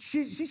up.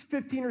 She's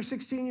 15 or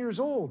 16 years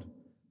old.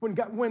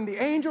 When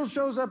the angel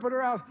shows up at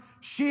her house,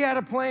 she had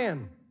a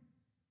plan.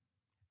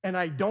 And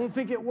I don't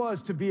think it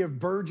was to be a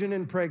virgin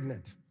and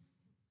pregnant.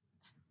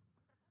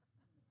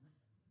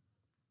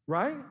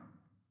 Right?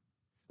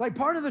 Like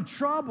part of the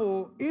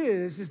trouble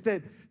is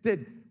that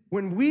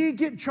when we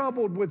get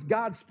troubled with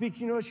God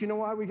speaking to us, you know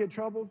why we get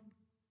troubled?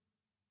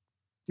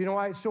 Do you know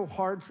why it's so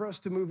hard for us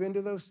to move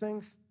into those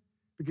things?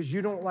 Because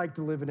you don't like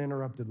to live an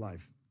interrupted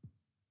life.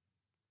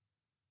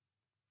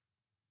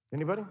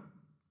 Anybody?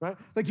 Right?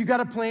 Like you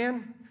got a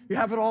plan. You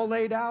have it all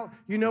laid out.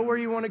 You know where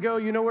you want to go.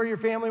 You know where your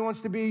family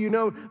wants to be. You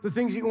know the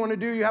things you want to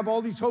do. You have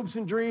all these hopes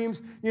and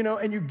dreams,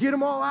 and you get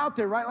them all out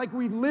there, right? Like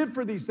we live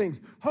for these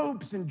things,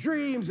 hopes and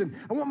dreams, and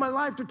I want my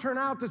life to turn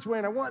out this way,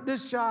 and I want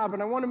this job,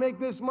 and I want to make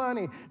this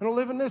money, and I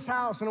live in this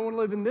house, and I want to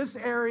live in this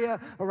area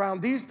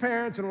around these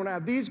parents, and I want to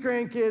have these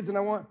grandkids, and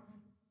I want,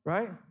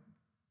 right?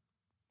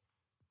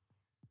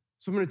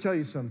 So I'm going to tell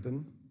you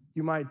something.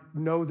 You might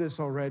know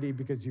this already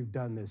because you've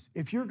done this.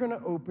 If you're going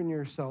to open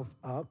yourself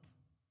up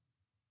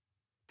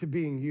to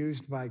being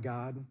used by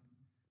God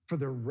for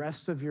the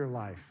rest of your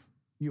life,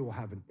 you will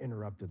have an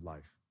interrupted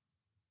life.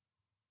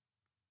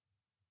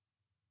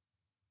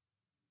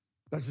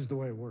 That's just the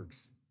way it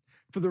works.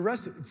 For the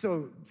rest of,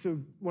 so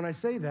when I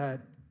say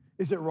that,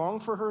 is it wrong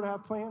for her to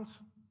have plans?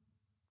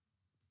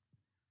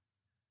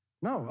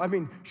 No. I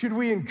mean, should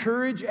we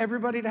encourage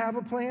everybody to have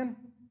a plan?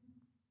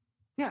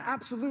 Yeah,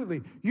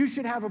 absolutely. You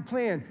should have a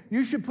plan.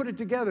 You should put it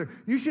together.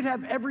 You should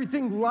have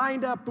everything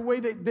lined up the way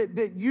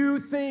that you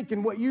think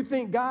and what you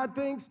think God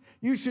thinks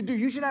you should do.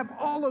 You should have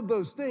all of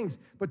those things.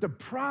 But the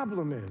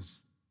problem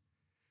is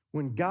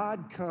when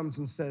God comes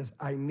and says,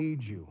 I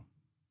need you.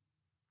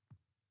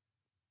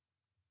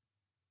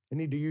 I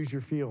need to use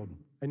your field.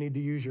 I need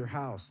to use your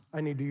house.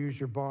 I need to use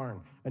your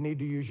barn. I need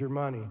to use your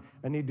money.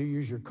 I need to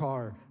use your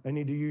car. I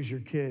need to use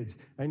your kids.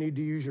 I need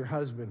to use your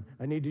husband.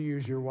 I need to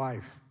use your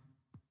wife.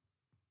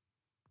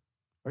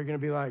 Are you going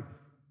to be like,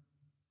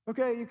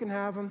 Okay, you can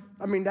have them.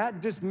 I mean,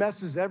 that just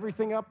messes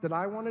everything up that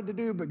I wanted to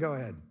do, but go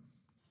ahead.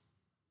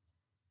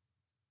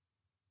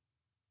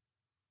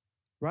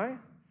 Right?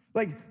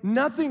 Like,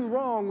 nothing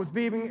wrong with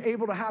being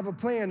able to have a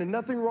plan and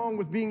nothing wrong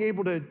with being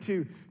able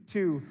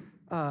to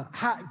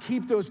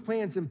keep those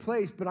plans in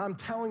place. But I'm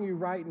telling you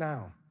right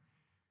now,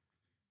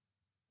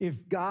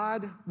 if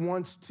God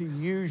wants to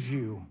use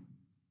you,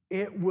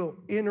 it will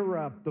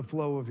interrupt the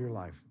flow of your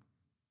life.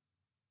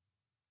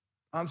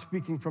 I'm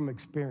speaking from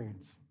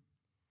experience.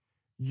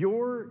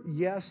 Your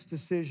yes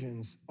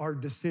decisions are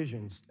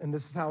decisions, and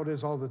this is how it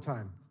is all the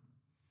time.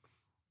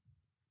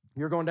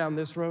 You're going down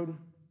this road,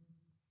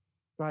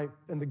 right?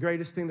 And the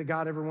greatest thing that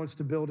God ever wants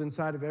to build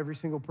inside of every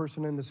single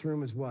person in this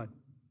room is what?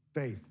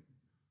 Faith,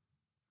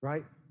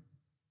 right?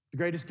 The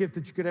greatest gift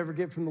that you could ever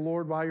get from the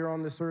Lord while you're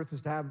on this earth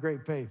is to have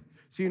great faith.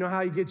 So you know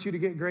how He gets you to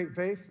get great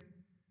faith?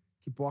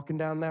 Keep walking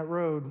down that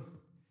road,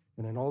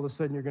 and then all of a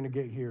sudden you're going to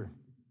get here.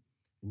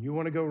 And you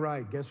want to go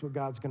right, guess what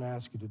God's going to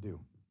ask you to do?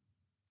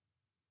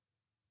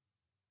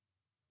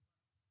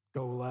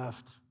 Go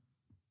left.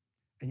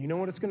 And you know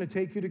what it's going to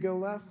take you to go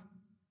left?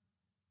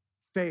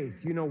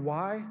 Faith. You know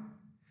why?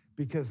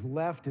 Because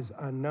left is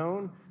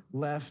unknown,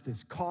 left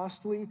is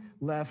costly,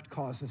 left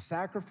causes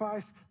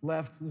sacrifice,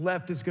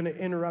 left is going to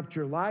interrupt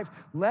your life.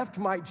 Left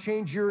might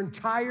change your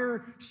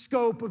entire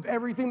scope of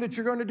everything that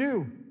you're going to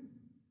do.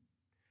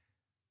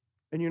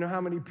 And you know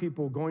how many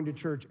people going to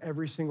church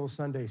every single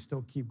Sunday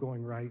still keep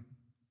going right?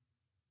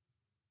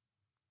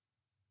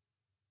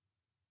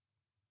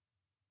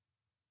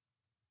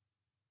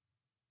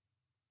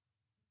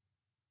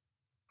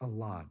 A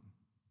lot.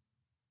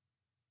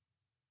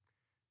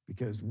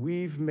 Because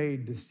we've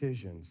made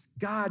decisions.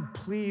 God,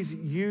 please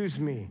use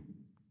me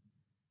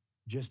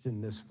just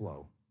in this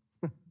flow.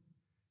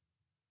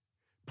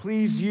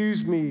 Please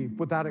use me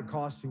without it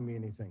costing me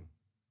anything.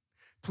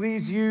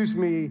 Please use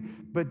me,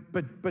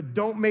 but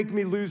don't make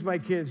me lose my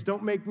kids.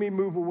 Don't make me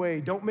move away.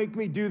 Don't make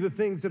me do the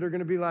things that are going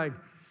to be like,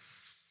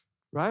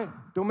 right?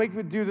 Don't make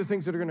me do the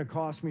things that are going to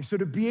cost me. So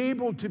to be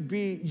able to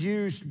be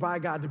used by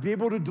God, to be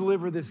able to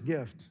deliver this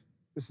gift,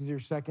 this is your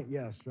second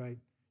yes, right?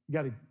 You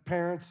got to,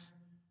 parents,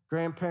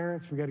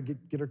 grandparents, we got to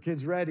get our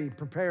kids ready,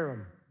 prepare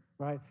them,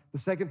 right? The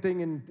second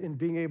thing in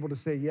being able to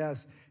say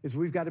yes is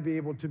we've got to be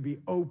able to be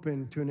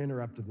open to an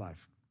interrupted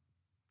life.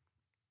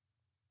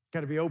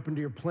 Got to be open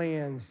to your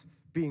plans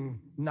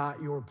being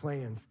not your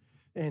plans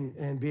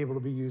and be able to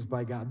be used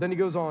by God. Then he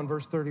goes on,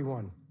 verse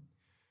 31.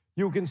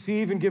 You will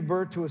conceive and give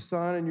birth to a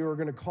son, and you are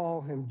going to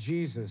call him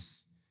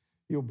Jesus.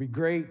 You'll be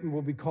great and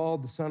will be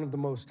called the Son of the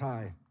Most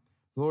High.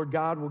 The Lord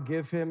God will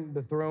give him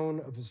the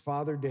throne of his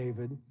father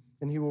David,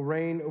 and he will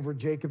reign over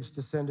Jacob's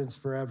descendants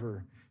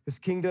forever. His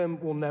kingdom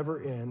will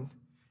never end.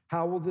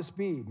 How will this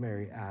be?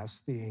 Mary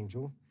asked the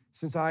angel.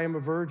 Since I am a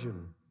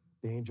virgin,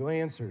 the angel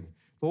answered.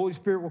 The Holy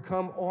Spirit will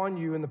come on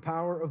you, and the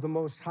power of the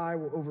Most High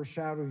will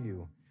overshadow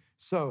you.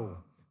 So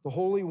the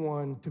Holy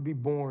One to be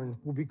born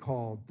will be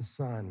called the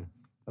Son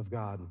of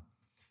God.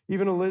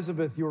 Even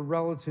Elizabeth, your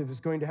relative, is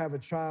going to have a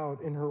child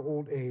in her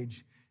old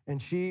age, and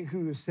she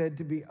who is said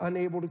to be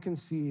unable to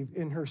conceive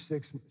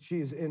she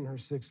is in her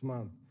 6th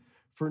month.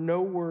 For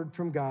no word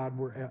from God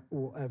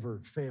will ever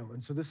fail.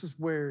 And so this is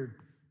where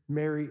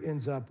Mary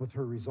ends up with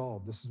her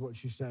resolve. This is what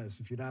she says.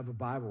 If you'd have a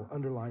Bible,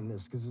 underline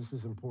this because this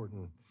is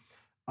important.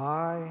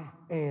 I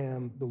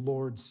am the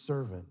Lord's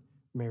servant,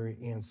 Mary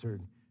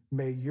answered.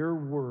 May your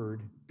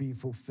word be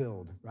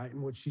fulfilled, right?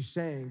 And what she's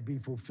saying, be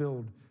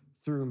fulfilled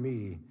through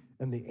me.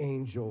 And the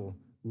angel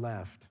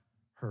left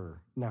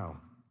her.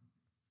 Now,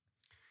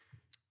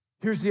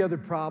 here's the other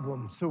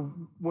problem. So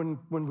when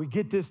we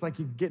get this, like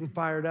you're getting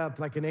fired up,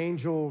 like an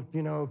angel,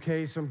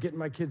 okay, so I'm getting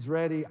my kids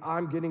ready.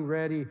 I'm getting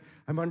ready.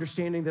 I'm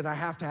understanding that I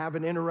have to have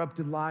an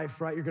interrupted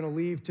life, right? You're going to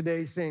leave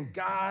today saying,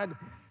 God,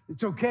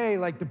 it's okay.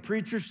 Like the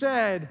preacher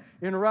said,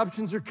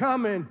 interruptions are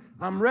coming.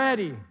 I'm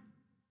ready.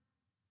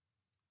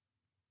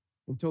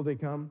 Until they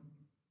come.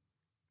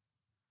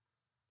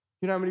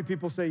 You know how many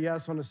people say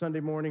yes on a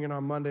Sunday morning and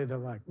on Monday they're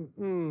like,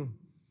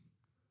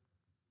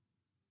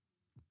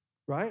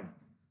 right?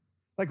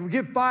 Like we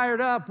get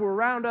fired up, we're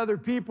around other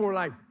people, we're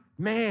like,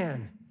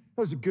 man,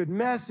 that was a good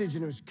message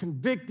and it was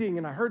convicting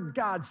and I heard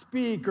God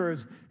speak, or I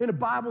was in a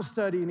Bible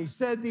study and he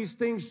said these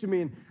things to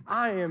me and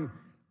I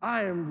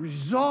am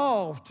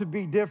resolved to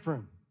be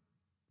different,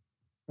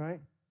 right?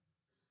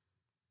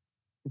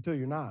 Until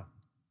you're not,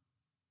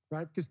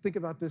 right? Because think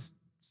about this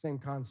same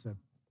concept.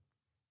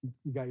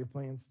 You got your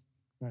plans,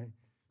 right?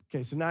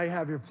 Okay, so now you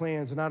have your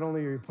plans, and not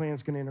only are your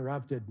plans going to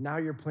interrupt it, now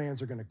your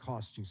plans are going to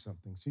cost you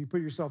something. So you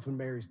put yourself in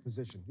Mary's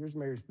position. Here's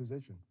Mary's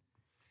position.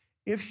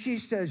 If she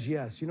says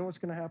yes, you know what's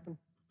going to happen?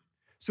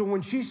 So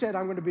when she said,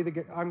 I'm going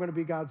to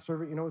be God's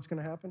servant, you know what's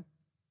going to happen?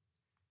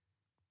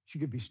 She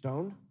could be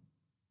stoned,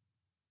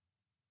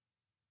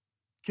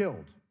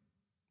 killed.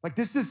 Like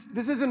this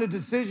isn't a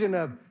decision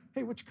of,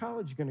 hey, which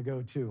college are you going to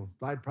go to?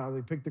 I'd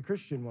probably pick the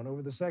Christian one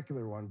over the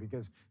secular one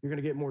because you're going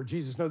to get more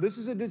Jesus. No, this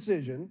is a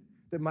decision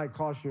that might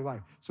cost your life.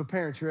 So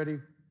parents, you ready?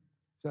 Is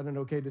that an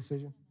okay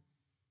decision?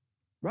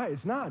 Right,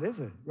 it's not, is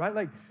it? Right,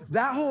 like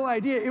that whole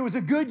idea, it was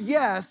a good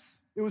yes,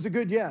 It was a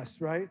good yes,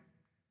 right?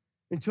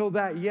 Until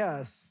that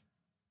yes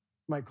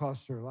might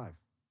cost her life.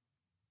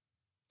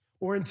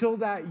 Or until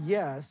that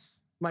yes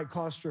might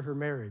cost her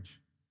marriage.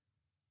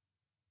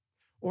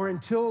 Or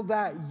until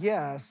that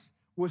yes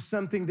was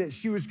something that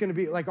she was gonna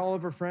be, like all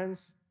of her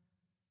friends,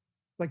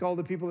 like all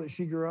the people that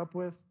she grew up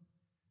with,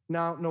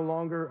 now no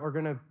longer are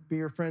gonna be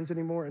her friends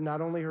anymore. And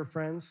not only her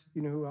friends,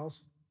 you know who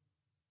else?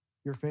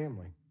 Your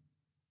family.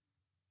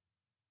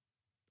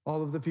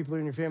 All of the people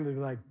in your family be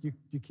like, you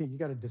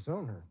gotta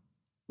disown her.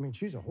 I mean,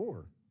 she's a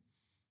whore.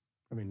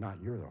 I mean, not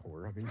you're the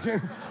whore. I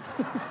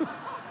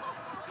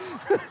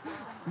mean,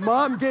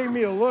 Mom gave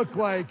me a look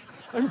like,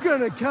 I'm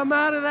gonna come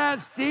out of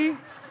that seat.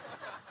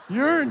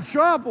 You're in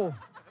trouble.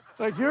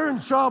 Like, you're in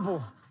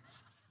trouble.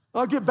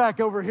 I'll get back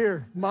over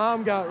here.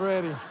 Mom got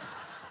ready.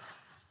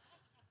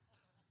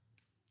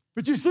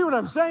 But you see what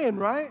I'm saying,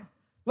 right?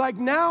 Like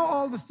now,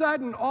 all of a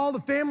sudden, all the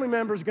family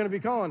members are gonna be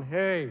calling,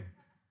 hey,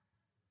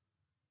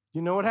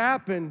 you know what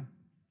happened?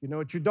 You know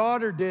what your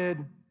daughter did,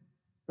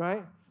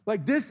 right?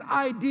 Like this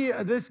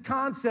idea, this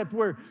concept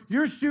where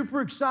you're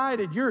super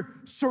excited, you're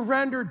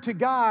surrendered to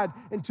God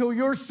until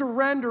your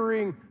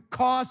surrendering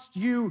costs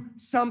you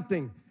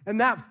something. And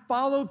that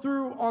follow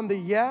through on the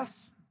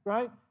yes,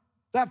 right?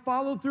 That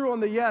follow through on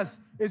the yes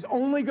is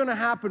only gonna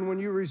happen when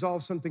you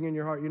resolve something in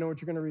your heart. You know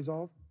what you're gonna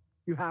resolve?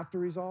 You have to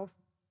resolve?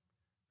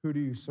 Who do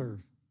you serve?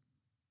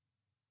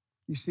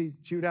 You see,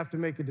 she would have to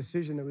make a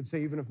decision that would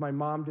say, even if my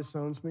mom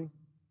disowns me,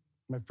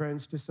 my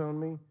friends disown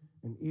me,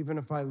 and even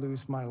if I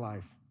lose my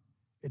life,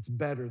 it's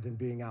better than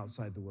being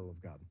outside the will of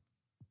God.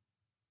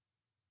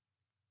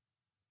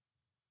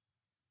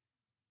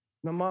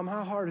 Now, Mom,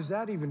 how hard is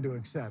that even to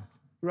accept,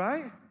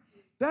 right?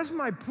 That's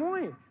my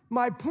point.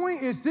 My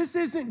point is this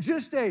isn't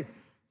just a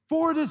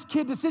for this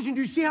kid decision.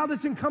 Do you see how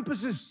this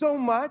encompasses so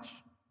much?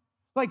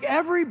 Like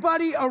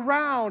everybody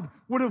around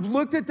would have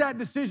looked at that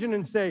decision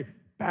and say,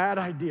 bad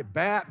idea,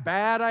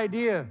 bad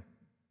idea.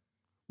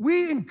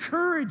 We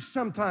encourage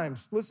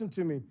sometimes, listen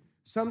to me,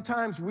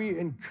 sometimes we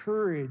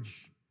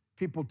encourage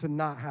people to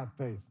not have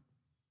faith.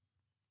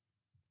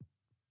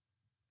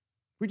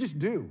 We just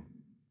do.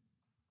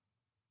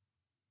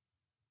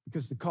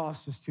 Because the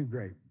cost is too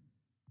great.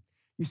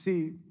 You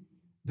see,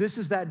 this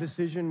is that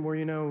decision where,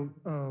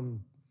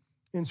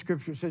 in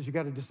Scripture it says you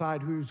got to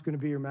decide who's going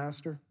to be your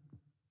master.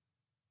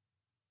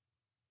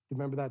 You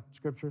remember that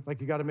scripture?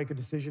 Like you got to make a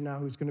decision now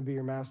who's going to be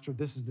your master.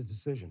 This is the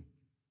decision.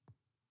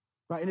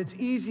 Right? And it's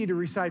easy to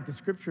recite the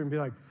scripture and be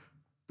like,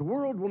 the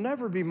world will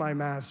never be my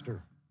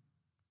master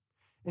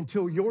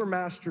until your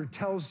master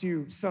tells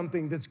you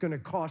something that's going to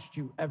cost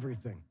you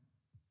everything.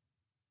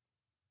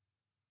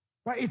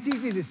 Right? It's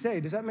easy to say.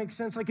 Does that make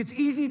sense? Like it's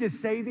easy to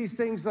say these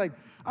things like,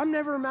 I'm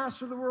never a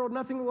master of the world.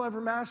 Nothing will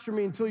ever master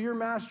me until your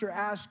master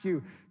asks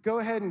you, go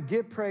ahead and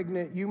get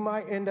pregnant. You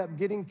might end up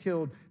getting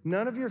killed.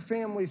 None of your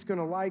family's going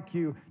to like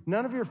you.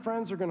 None of your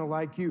friends are going to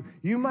like you.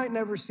 You might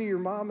never see your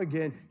mom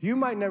again. You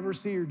might never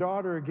see your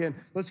daughter again.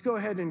 Let's go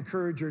ahead and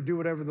encourage her. Do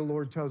whatever the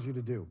Lord tells you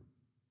to do.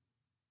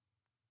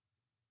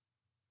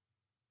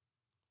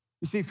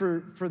 You see,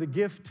 for the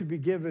gift to be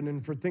given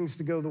and for things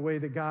to go the way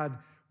that God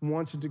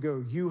wants it to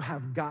go, you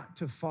have got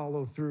to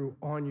follow through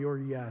on your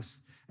yes,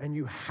 and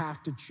you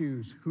have to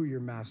choose who your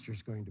master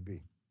is going to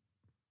be.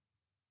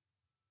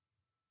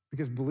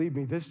 Because believe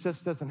me, this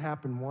just doesn't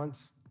happen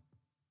once.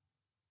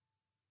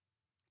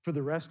 For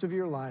the rest of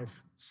your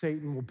life,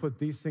 Satan will put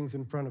these things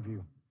in front of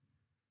you.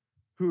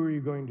 Who are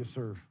you going to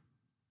serve?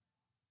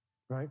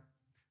 Right?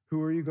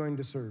 Who are you going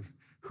to serve?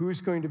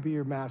 Who's going to be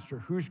your master?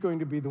 Who's going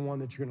to be the one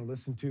that you're going to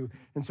listen to?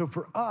 And so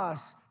for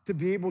us to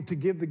be able to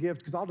give the gift,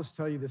 because I'll just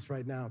tell you this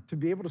right now, to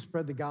be able to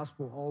spread the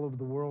gospel all over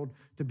the world,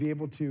 to be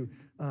able to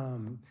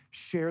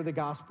share the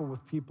gospel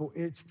with people,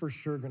 it's for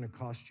sure going to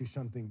cost you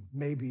something,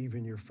 maybe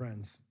even your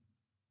friends,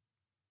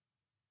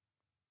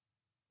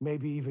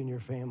 maybe even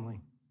your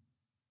family.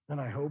 And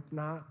I hope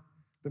not,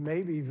 but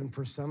maybe even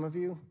for some of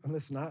you. And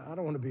listen, I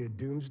don't want to be a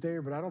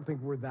doomsdayer, but I don't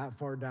think we're that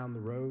far down the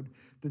road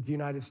that the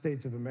United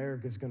States of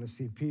America is going to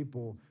see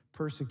people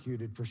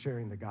persecuted for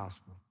sharing the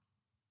gospel.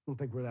 I don't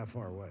think we're that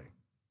far away.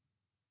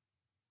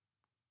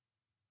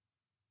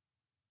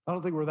 I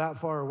don't think we're that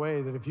far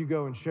away that if you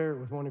go and share it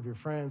with one of your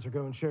friends or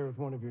go and share it with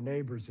one of your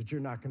neighbors, that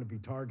you're not going to be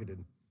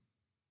targeted,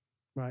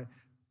 right?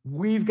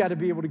 We've got to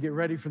be able to get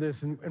ready for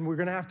this, and we're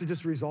going to have to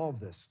just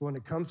resolve this. When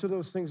it comes to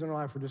those things in our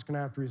life, we're just going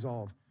to have to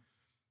resolve.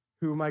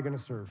 Who am I going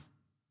to serve?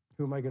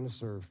 Who am I going to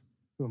serve?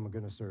 Who am I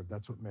going to serve?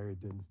 That's what Mary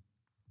did.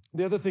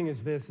 The other thing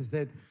is this, is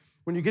that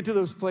when you get to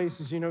those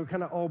places, it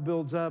kind of all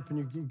builds up and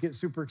you get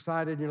super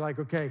excited and you're like,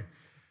 okay,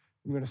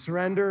 I'm going to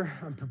surrender.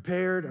 I'm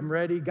prepared. I'm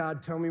ready.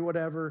 God, tell me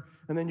whatever.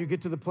 And then you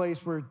get to the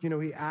place where,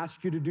 he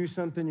asks you to do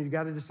something. You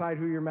got to decide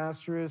who your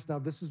master is. Now,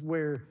 this is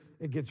where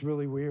it gets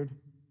really weird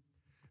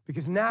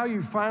because now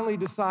you finally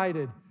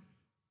decided,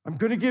 I'm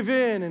going to give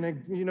in,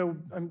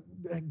 and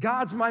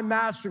God's my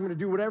master. I'm going to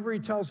do whatever he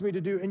tells me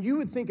to do. And you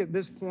would think at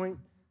this point,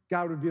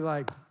 God would be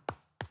like,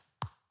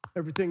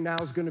 everything now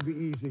is going to be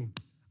easy.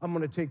 I'm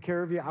gonna take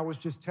care of you. I was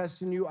just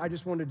testing you. I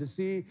just wanted to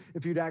see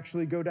if you'd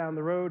actually go down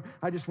the road.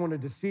 I just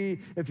wanted to see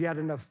if you had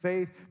enough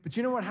faith. But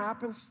you know what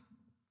happens?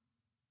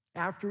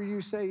 After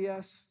you say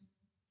yes,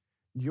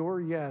 your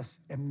yes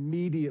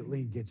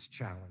immediately gets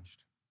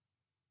challenged,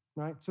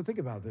 right? So think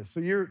about this. So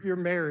you're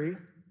married.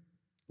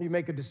 You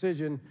make a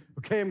decision,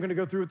 okay, I'm gonna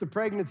go through with the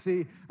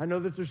pregnancy. I know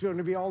that there's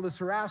gonna be all this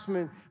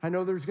harassment. I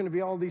know there's gonna be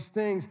all these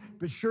things,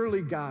 but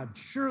surely God,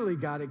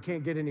 it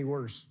can't get any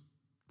worse.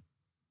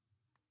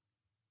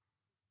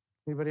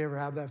 Anybody ever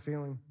have that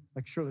feeling?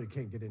 Like, surely it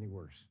can't get any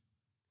worse.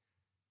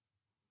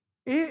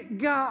 It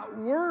got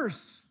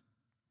worse.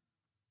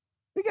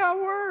 It got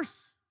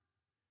worse.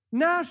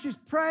 Now she's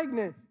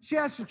pregnant. She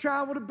has to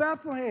travel to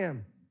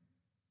Bethlehem,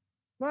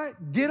 right?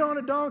 Get on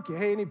a donkey.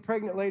 Hey, any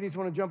pregnant ladies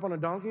want to jump on a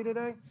donkey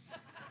today?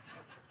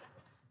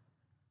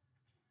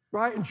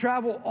 Right? And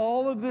travel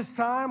all of this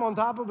time on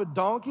top of a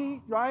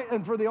donkey, right?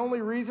 And for the only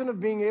reason of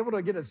being able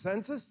to get a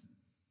census?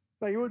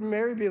 Like, wouldn't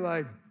Mary be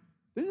like,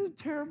 this is a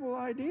terrible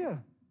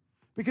idea?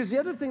 Because the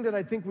other thing that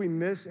I think we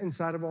miss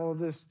inside of all of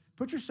this,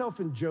 put yourself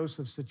in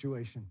Joseph's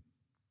situation.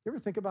 You ever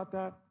think about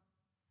that?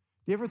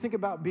 Do you ever think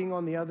about being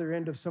on the other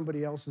end of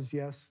somebody else's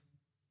yes?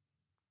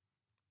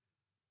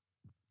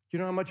 Do you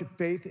know how much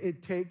faith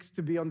it takes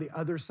to be on the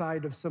other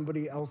side of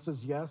somebody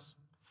else's yes?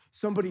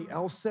 Somebody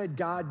else said,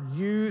 God,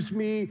 use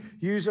me,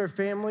 use our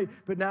family,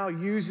 but now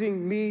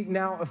using me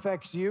now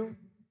affects you.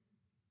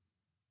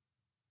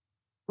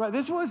 Right,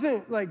 this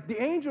wasn't like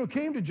the angel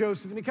came to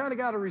Joseph and he kind of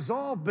got a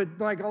resolve, but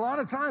like a lot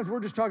of times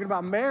we're just talking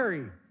about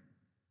Mary.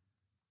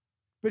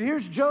 But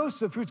here's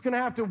Joseph who's gonna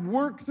have to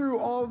work through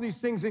all these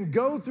things and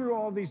go through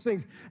all these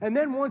things. And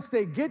then once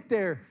they get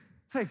there,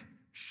 like,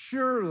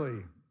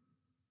 surely,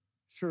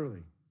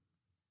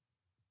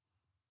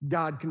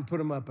 God can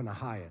put him up in a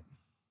Hyatt.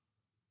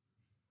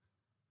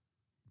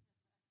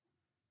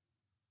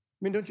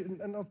 I mean,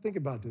 don't think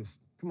about this.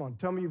 Come on,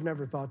 tell me you've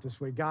never thought this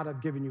way. God,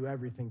 I've given you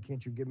everything.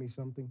 Can't you give me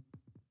something?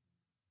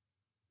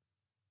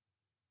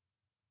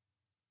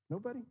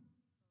 Nobody?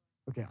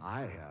 Okay,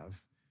 I have.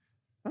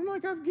 I'm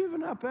like, I've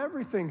given up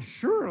everything.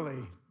 Surely,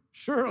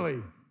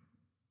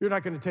 you're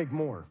not going to take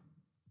more.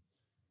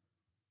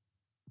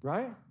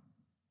 Right?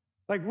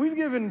 Like, we've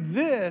given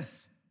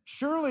this.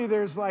 Surely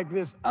there's like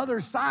this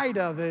other side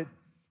of it,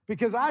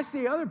 because I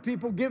see other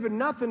people giving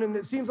nothing and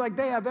it seems like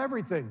they have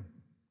everything.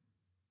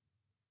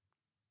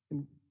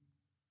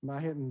 Am I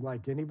hitting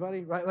like anybody?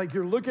 Right? Like,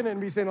 you're looking at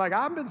me saying, like,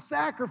 I've been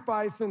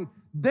sacrificing,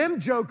 them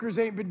jokers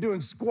ain't been doing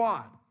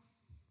squat.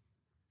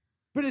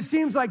 But it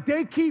seems like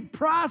they keep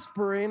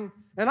prospering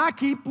and I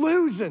keep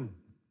losing.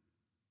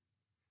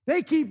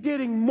 They keep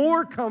getting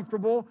more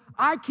comfortable.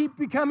 I keep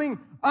becoming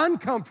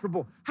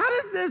uncomfortable. How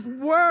does this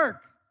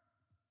work?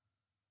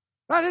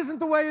 That isn't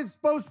the way it's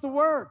supposed to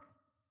work.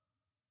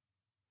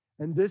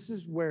 And this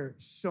is where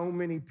so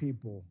many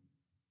people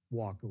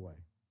walk away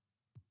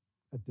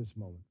at this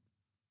moment.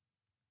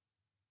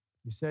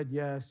 You said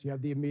yes, you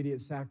have the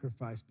immediate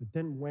sacrifice, but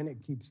then when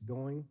it keeps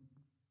going,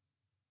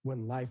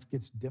 when life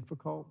gets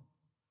difficult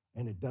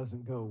and it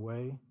doesn't go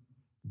away,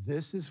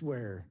 this is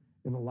where,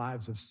 in the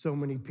lives of so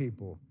many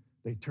people,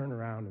 they turn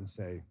around and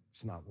say,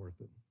 it's not worth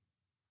it.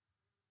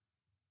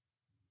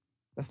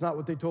 That's not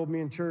what they told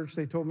me in church.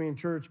 They told me in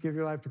church, give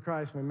your life to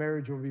Christ, my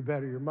marriage will be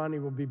better, your money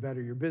will be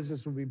better, your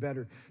business will be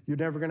better, you're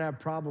never gonna have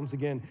problems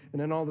again.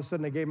 And then all of a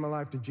sudden I gave my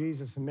life to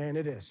Jesus, and man,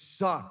 it has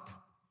sucked.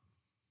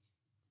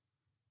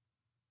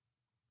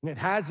 And it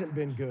hasn't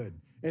been good.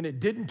 And it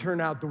didn't turn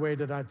out the way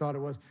that I thought it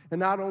was. And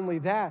not only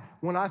that,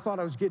 when I thought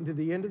I was getting to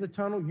the end of the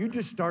tunnel, you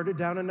just started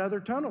down another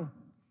tunnel.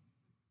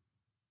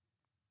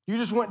 You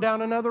just went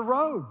down another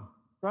road,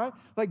 right?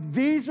 Like,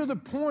 these are the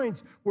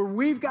points where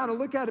we've got to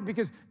look at it,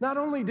 because not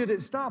only did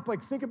it stop,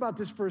 like, think about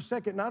this for a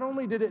second, not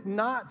only did it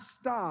not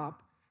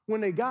stop when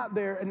they got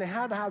there and they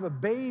had to have a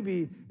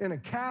baby in a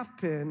calf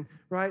pen,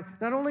 right?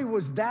 Not only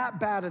was that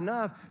bad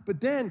enough, but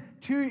then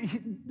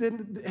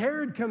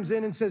Herod comes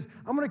in and says,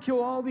 I'm gonna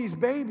kill all these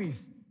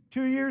babies,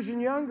 2 years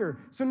and younger.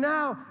 So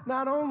now,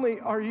 not only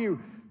are you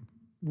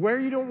where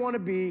you don't wanna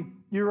be,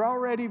 you're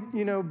already,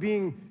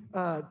 being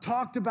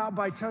talked about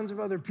by tons of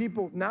other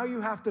people. Now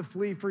you have to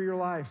flee for your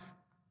life.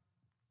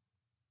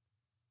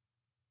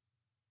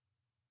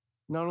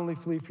 Not only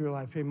flee for your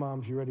life. Hey,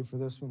 moms, you ready for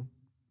this one?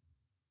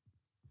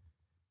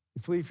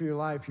 You flee for your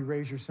life, you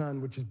raise your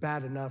son, which is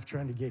bad enough,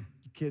 trying to get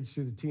kids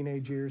through the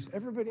teenage years.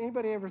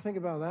 Anybody ever think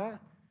about that?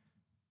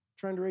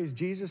 Trying to raise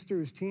Jesus through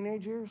his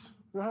teenage years,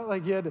 right?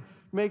 Like, you had to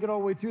make it all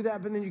the way through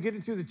that, but then you get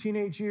it through the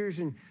teenage years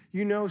and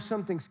you know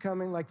something's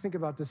coming. Like, think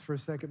about this for a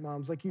second,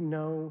 moms. Like, you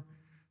know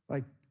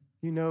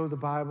the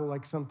Bible,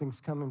 like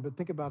something's coming, but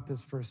think about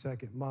this for a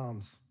second.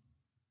 Moms,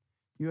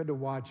 you had to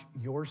watch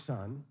your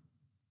son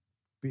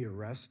be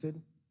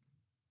arrested.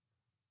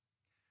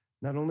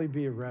 Not only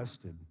be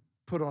arrested,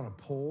 put on a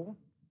pole,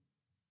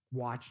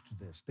 watched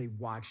this. They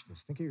watched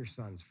this. Think of your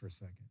sons for a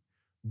second.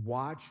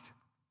 Watched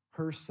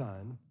her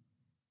son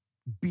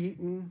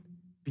beaten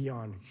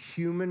beyond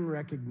human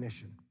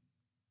recognition.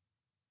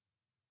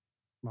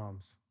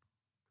 Moms,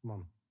 come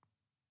on.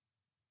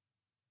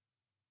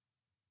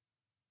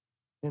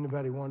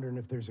 Anybody wondering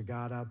if there's a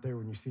God out there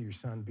when you see your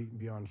son beaten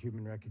beyond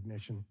human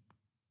recognition?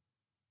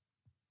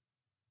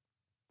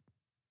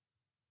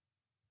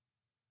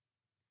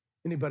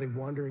 Anybody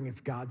wondering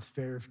if God's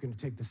fair, if you're going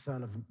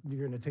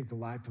to take the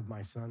life of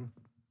my son?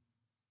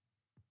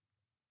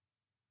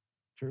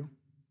 True?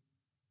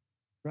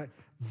 Right?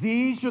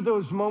 These are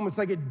those moments,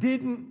 like it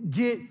didn't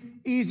get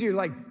easier.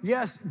 Like,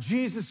 yes,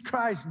 Jesus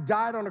Christ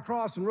died on a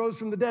cross and rose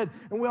from the dead,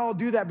 and we all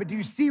do that. But do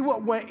you see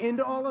what went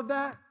into all of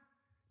that?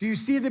 Do you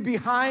see the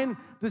behind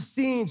the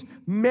scenes?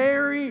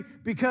 Mary,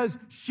 because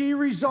she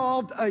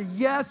resolved a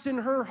yes in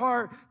her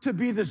heart to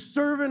be the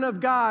servant of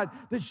God,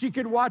 that she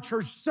could watch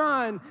her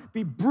son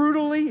be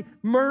brutally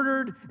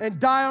murdered and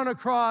die on a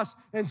cross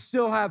and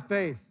still have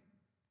faith.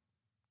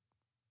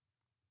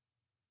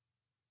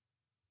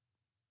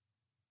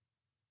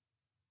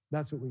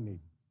 That's what we need,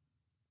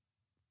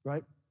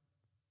 right?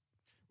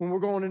 When we're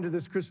going into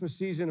this Christmas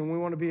season and we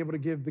want to be able to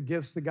give the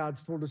gifts that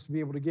God's told us to be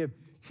able to give,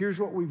 here's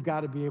what we've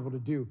got to be able to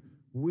do.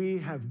 We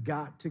have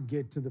got to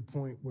get to the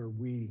point where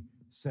we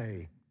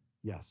say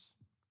yes.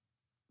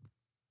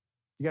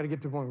 You got to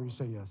get to the point where you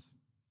say yes.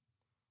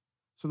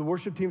 So the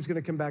worship team's going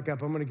to come back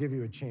up. I'm going to give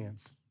you a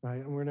chance, right?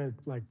 And we're going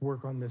to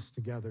work on this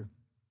together.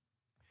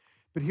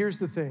 But here's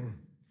the thing.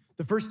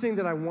 The first thing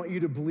that I want you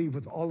to believe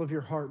with all of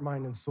your heart,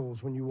 mind, and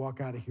souls when you walk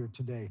out of here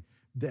today,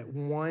 that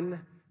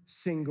one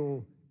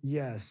single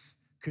yes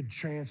could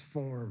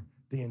transform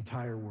the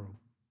entire world.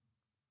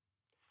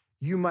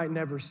 You might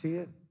never see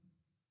it.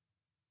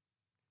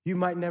 You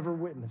might never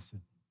witness it.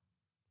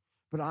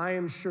 But I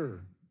am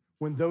sure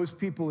when those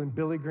people in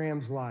Billy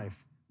Graham's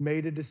life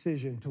made a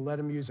decision to let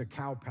him use a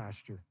cow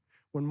pasture,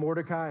 when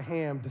Mordecai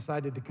Ham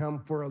decided to come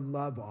for a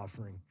love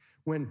offering,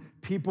 when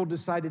people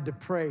decided to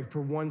pray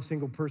for one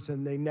single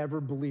person they never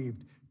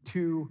believed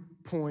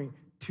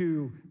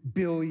 2.2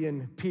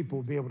 billion people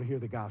would be able to hear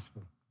the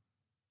gospel.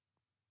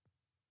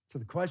 So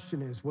the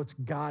question is, what's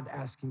God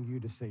asking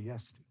you to say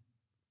yes to?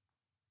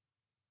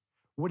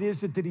 What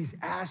is it that he's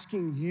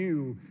asking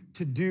you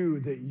to do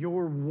that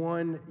your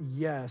one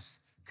yes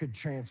could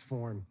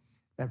transform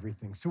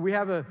everything? So we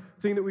have a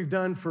thing that we've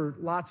done for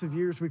lots of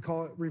years. We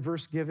call it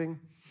reverse giving.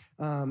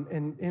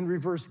 And in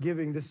reverse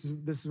giving, this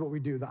is what we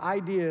do. The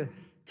idea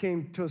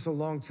came to us a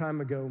long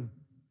time ago.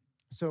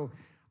 So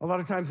a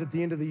lot of times at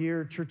the end of the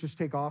year, churches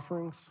take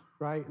offerings,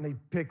 right? And they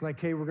pick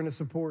hey, we're going to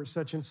support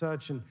such and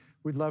such, and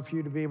we'd love for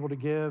you to be able to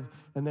give.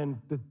 And then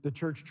the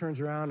church turns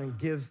around and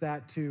gives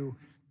that to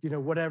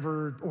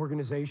whatever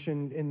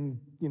organization in,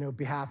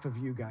 behalf of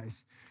you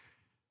guys.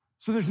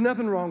 So there's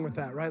nothing wrong with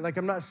that, right?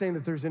 I'm not saying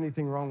that there's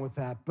anything wrong with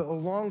that, but a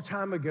long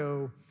time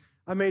ago,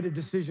 I made a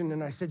decision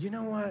and I said, you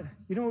know what?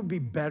 You know what would be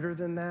better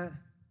than that?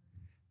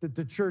 That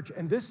the church,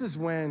 and this is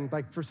when,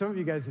 for some of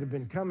you guys that have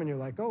been coming, you're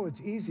like, oh, it's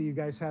easy, you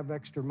guys have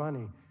extra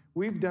money.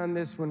 We've done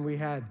this when we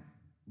had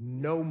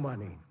no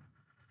money.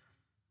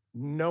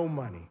 No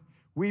money.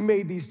 We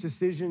made these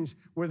decisions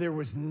where there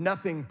was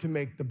nothing to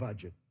make the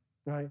budget,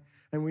 right?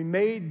 And we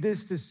made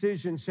this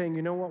decision saying,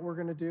 you know what we're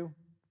going to do?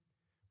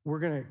 We're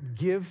going to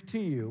give to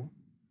you,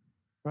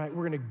 right?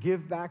 We're going to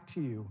give back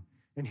to you.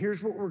 And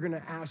here's what we're going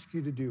to ask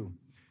you to do.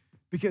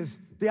 Because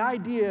the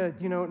idea,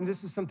 and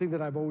this is something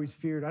that I've always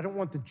feared, I don't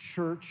want the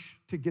church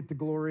to get the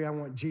glory. I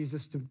want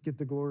Jesus to get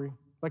the glory.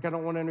 I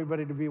don't want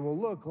anybody to be, well,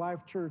 look,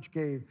 Life Church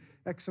gave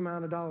X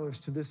amount of dollars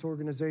to this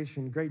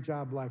organization. Great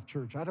job, Life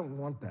Church. I don't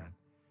want that.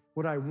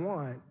 What I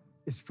want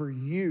is for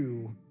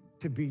you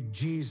to be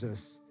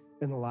Jesus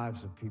in the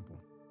lives of people.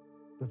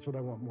 That's what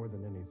I want more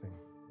than anything,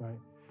 right?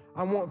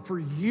 I want for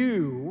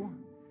you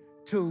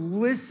to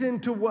listen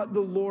to what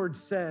the Lord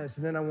says,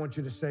 and then I want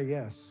you to say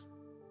yes,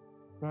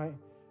 right?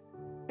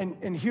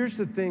 And here's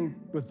the thing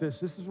with this.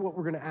 This is what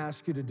we're going to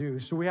ask you to do.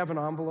 So we have an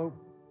envelope,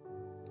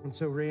 and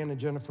so Ryan and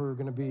Jennifer are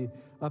going to be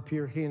up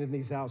here handing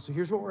these out. So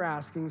here's what we're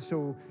asking.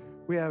 So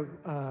we have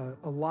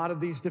a lot of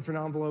these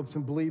different envelopes,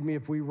 and believe me,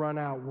 if we run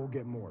out, we'll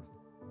get more.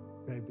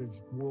 Okay,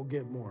 we'll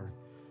get more.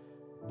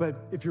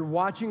 But if you're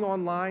watching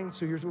online,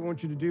 so here's what I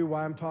want you to do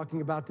while I'm talking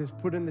about this.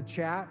 Put in the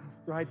chat,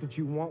 right, that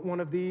you want one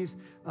of these,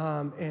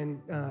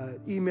 and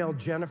email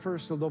Jennifer.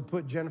 So they'll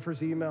put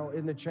Jennifer's email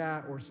in the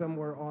chat or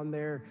somewhere on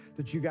there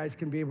that you guys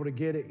can be able to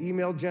get it.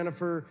 Email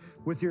Jennifer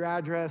with your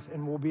address,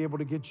 and we'll be able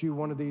to get you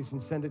one of these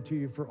and send it to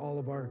you for all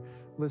of our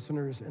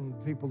listeners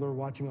and people that are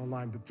watching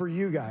online. But for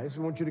you guys,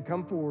 we want you to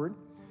come forward,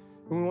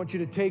 and we want you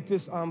to take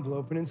this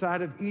envelope, and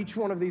inside of each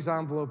one of these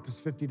envelopes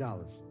is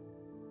 $50,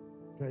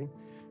 okay?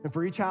 And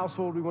for each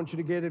household, we want you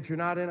to get, if you're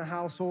not in a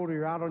household or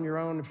you're out on your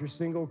own, if you're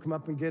single, come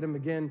up and get them.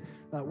 Again,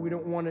 we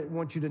don't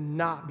want you to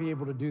not be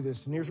able to do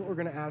this. And here's what we're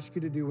going to ask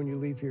you to do when you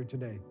leave here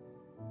today.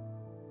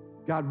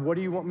 God, what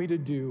do you want me to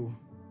do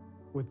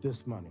with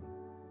this money?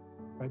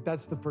 Right?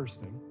 That's the first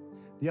thing.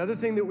 The other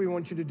thing that we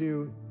want you to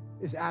do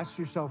is ask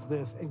yourself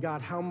this, and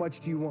God, how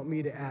much do you want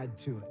me to add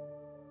to it?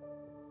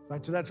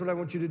 Right? So that's what I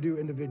want you to do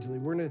individually.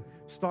 We're going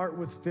to start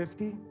with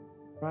 50,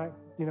 right?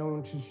 We're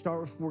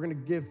going to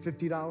give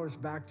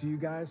 $50 back to you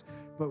guys,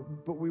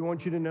 but we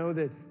want you to know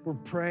that we're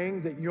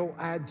praying that you'll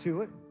add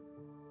to it,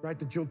 right?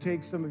 That you'll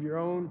take some of your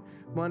own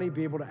money,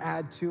 be able to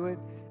add to it,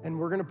 and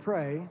we're going to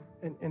pray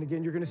And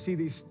again, you're gonna see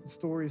these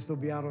stories, they'll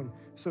be out on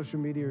social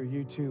media or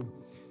YouTube.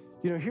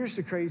 You know, here's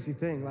the crazy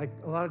thing. Like,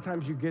 a lot of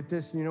times you get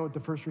this, and you know what the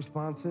first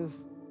response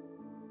is?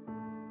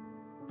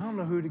 I don't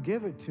know who to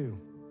give it to.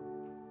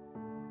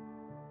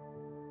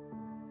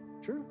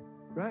 True,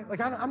 right?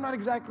 Like, I'm not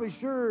exactly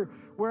sure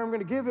where I'm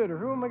gonna give it or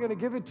who am I gonna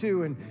give it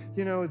to. And,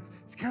 you know,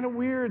 it's kind of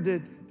weird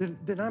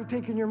that I'm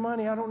taking your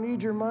money. I don't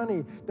need your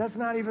money. That's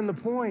not even the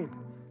point.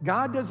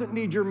 God doesn't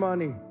need your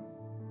money.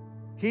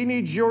 He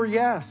needs your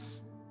yes.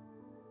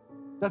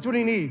 That's what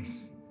he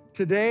needs.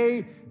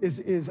 Today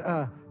is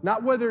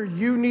not whether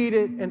you need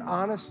it, and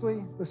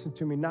honestly, listen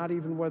to me, not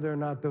even whether or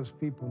not those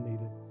people need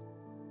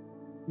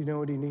it. You know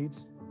what he needs?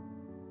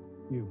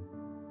 You.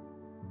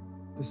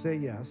 To say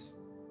yes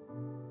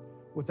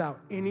without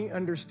any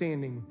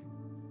understanding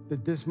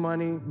that this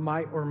money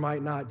might or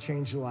might not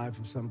change the life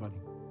of somebody.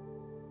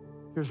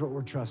 Here's what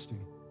we're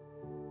trusting.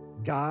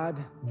 God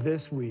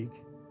this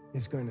week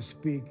is going to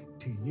speak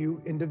to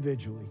you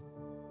individually.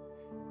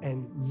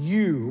 And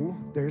you,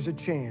 there's a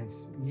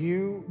chance,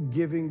 you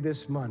giving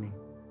this money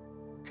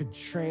could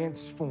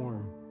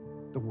transform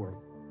the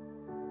world.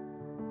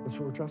 That's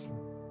what we're trusting.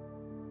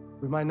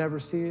 We might never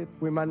see it.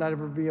 We might not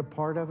ever be a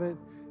part of it,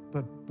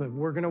 but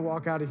we're gonna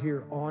walk out of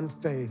here on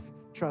faith,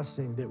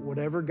 trusting that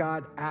whatever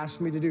God asked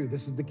me to do,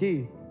 this is the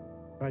key,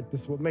 right?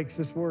 This is what makes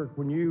this work.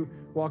 When you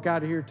walk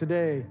out of here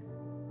today,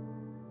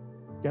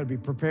 you gotta be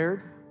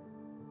prepared.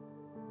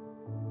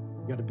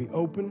 You gotta be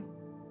open.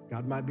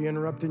 God might be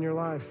interrupting your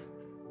life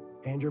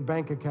and your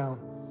bank account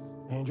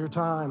and your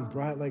time,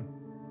 right? Like,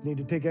 you need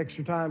to take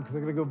extra time because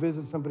I'm gonna go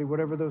visit somebody,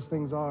 whatever those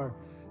things are.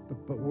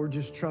 But we're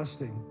just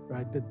trusting,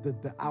 right, that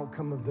the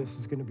outcome of this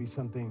is gonna be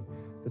something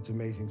that's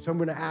amazing. So I'm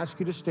gonna ask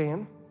you to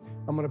stand.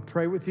 I'm gonna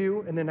pray with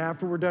you, and then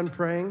after we're done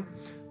praying,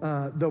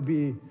 there'll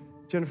be,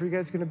 Jennifer, you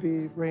guys gonna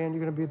be, Rayanne, you're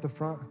gonna be at the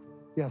front?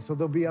 Yeah, so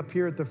they'll be up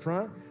here at the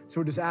front.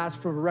 So we'll just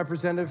ask for a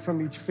representative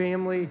from each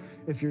family.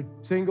 If you're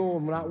single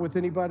and not with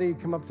anybody,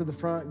 come up to the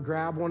front,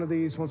 grab one of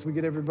these. Once we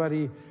get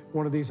everybody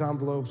one of these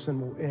envelopes,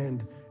 and we'll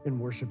end in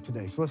worship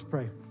today. So let's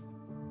pray.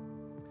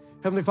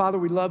 Heavenly Father,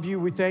 we love you.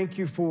 We thank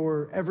you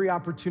for every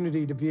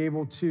opportunity to be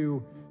able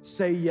to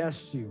say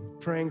yes to you,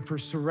 praying for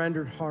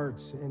surrendered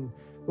hearts. And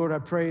Lord, I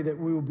pray that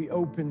we will be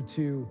open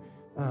to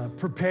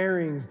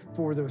preparing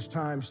for those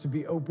times, to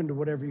be open to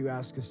whatever you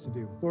ask us to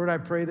do. Lord, I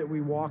pray that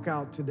we walk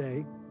out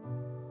today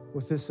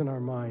with this in our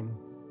mind.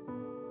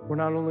 We're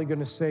not only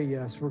gonna say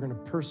yes, we're gonna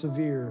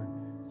persevere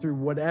through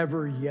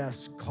whatever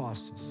yes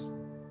costs us.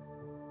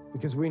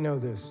 Because we know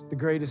this, the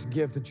greatest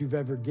gift that you've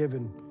ever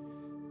given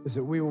is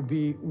that we will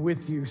be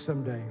with you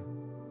someday.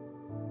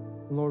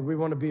 And Lord, we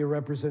wanna be a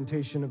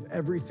representation of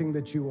everything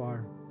that you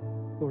are.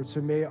 Lord, so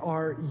may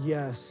our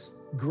yes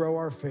grow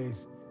our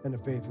faith and the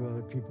faith of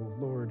other people.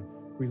 Lord,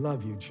 we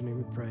love you. In your name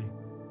we pray,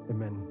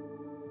 amen.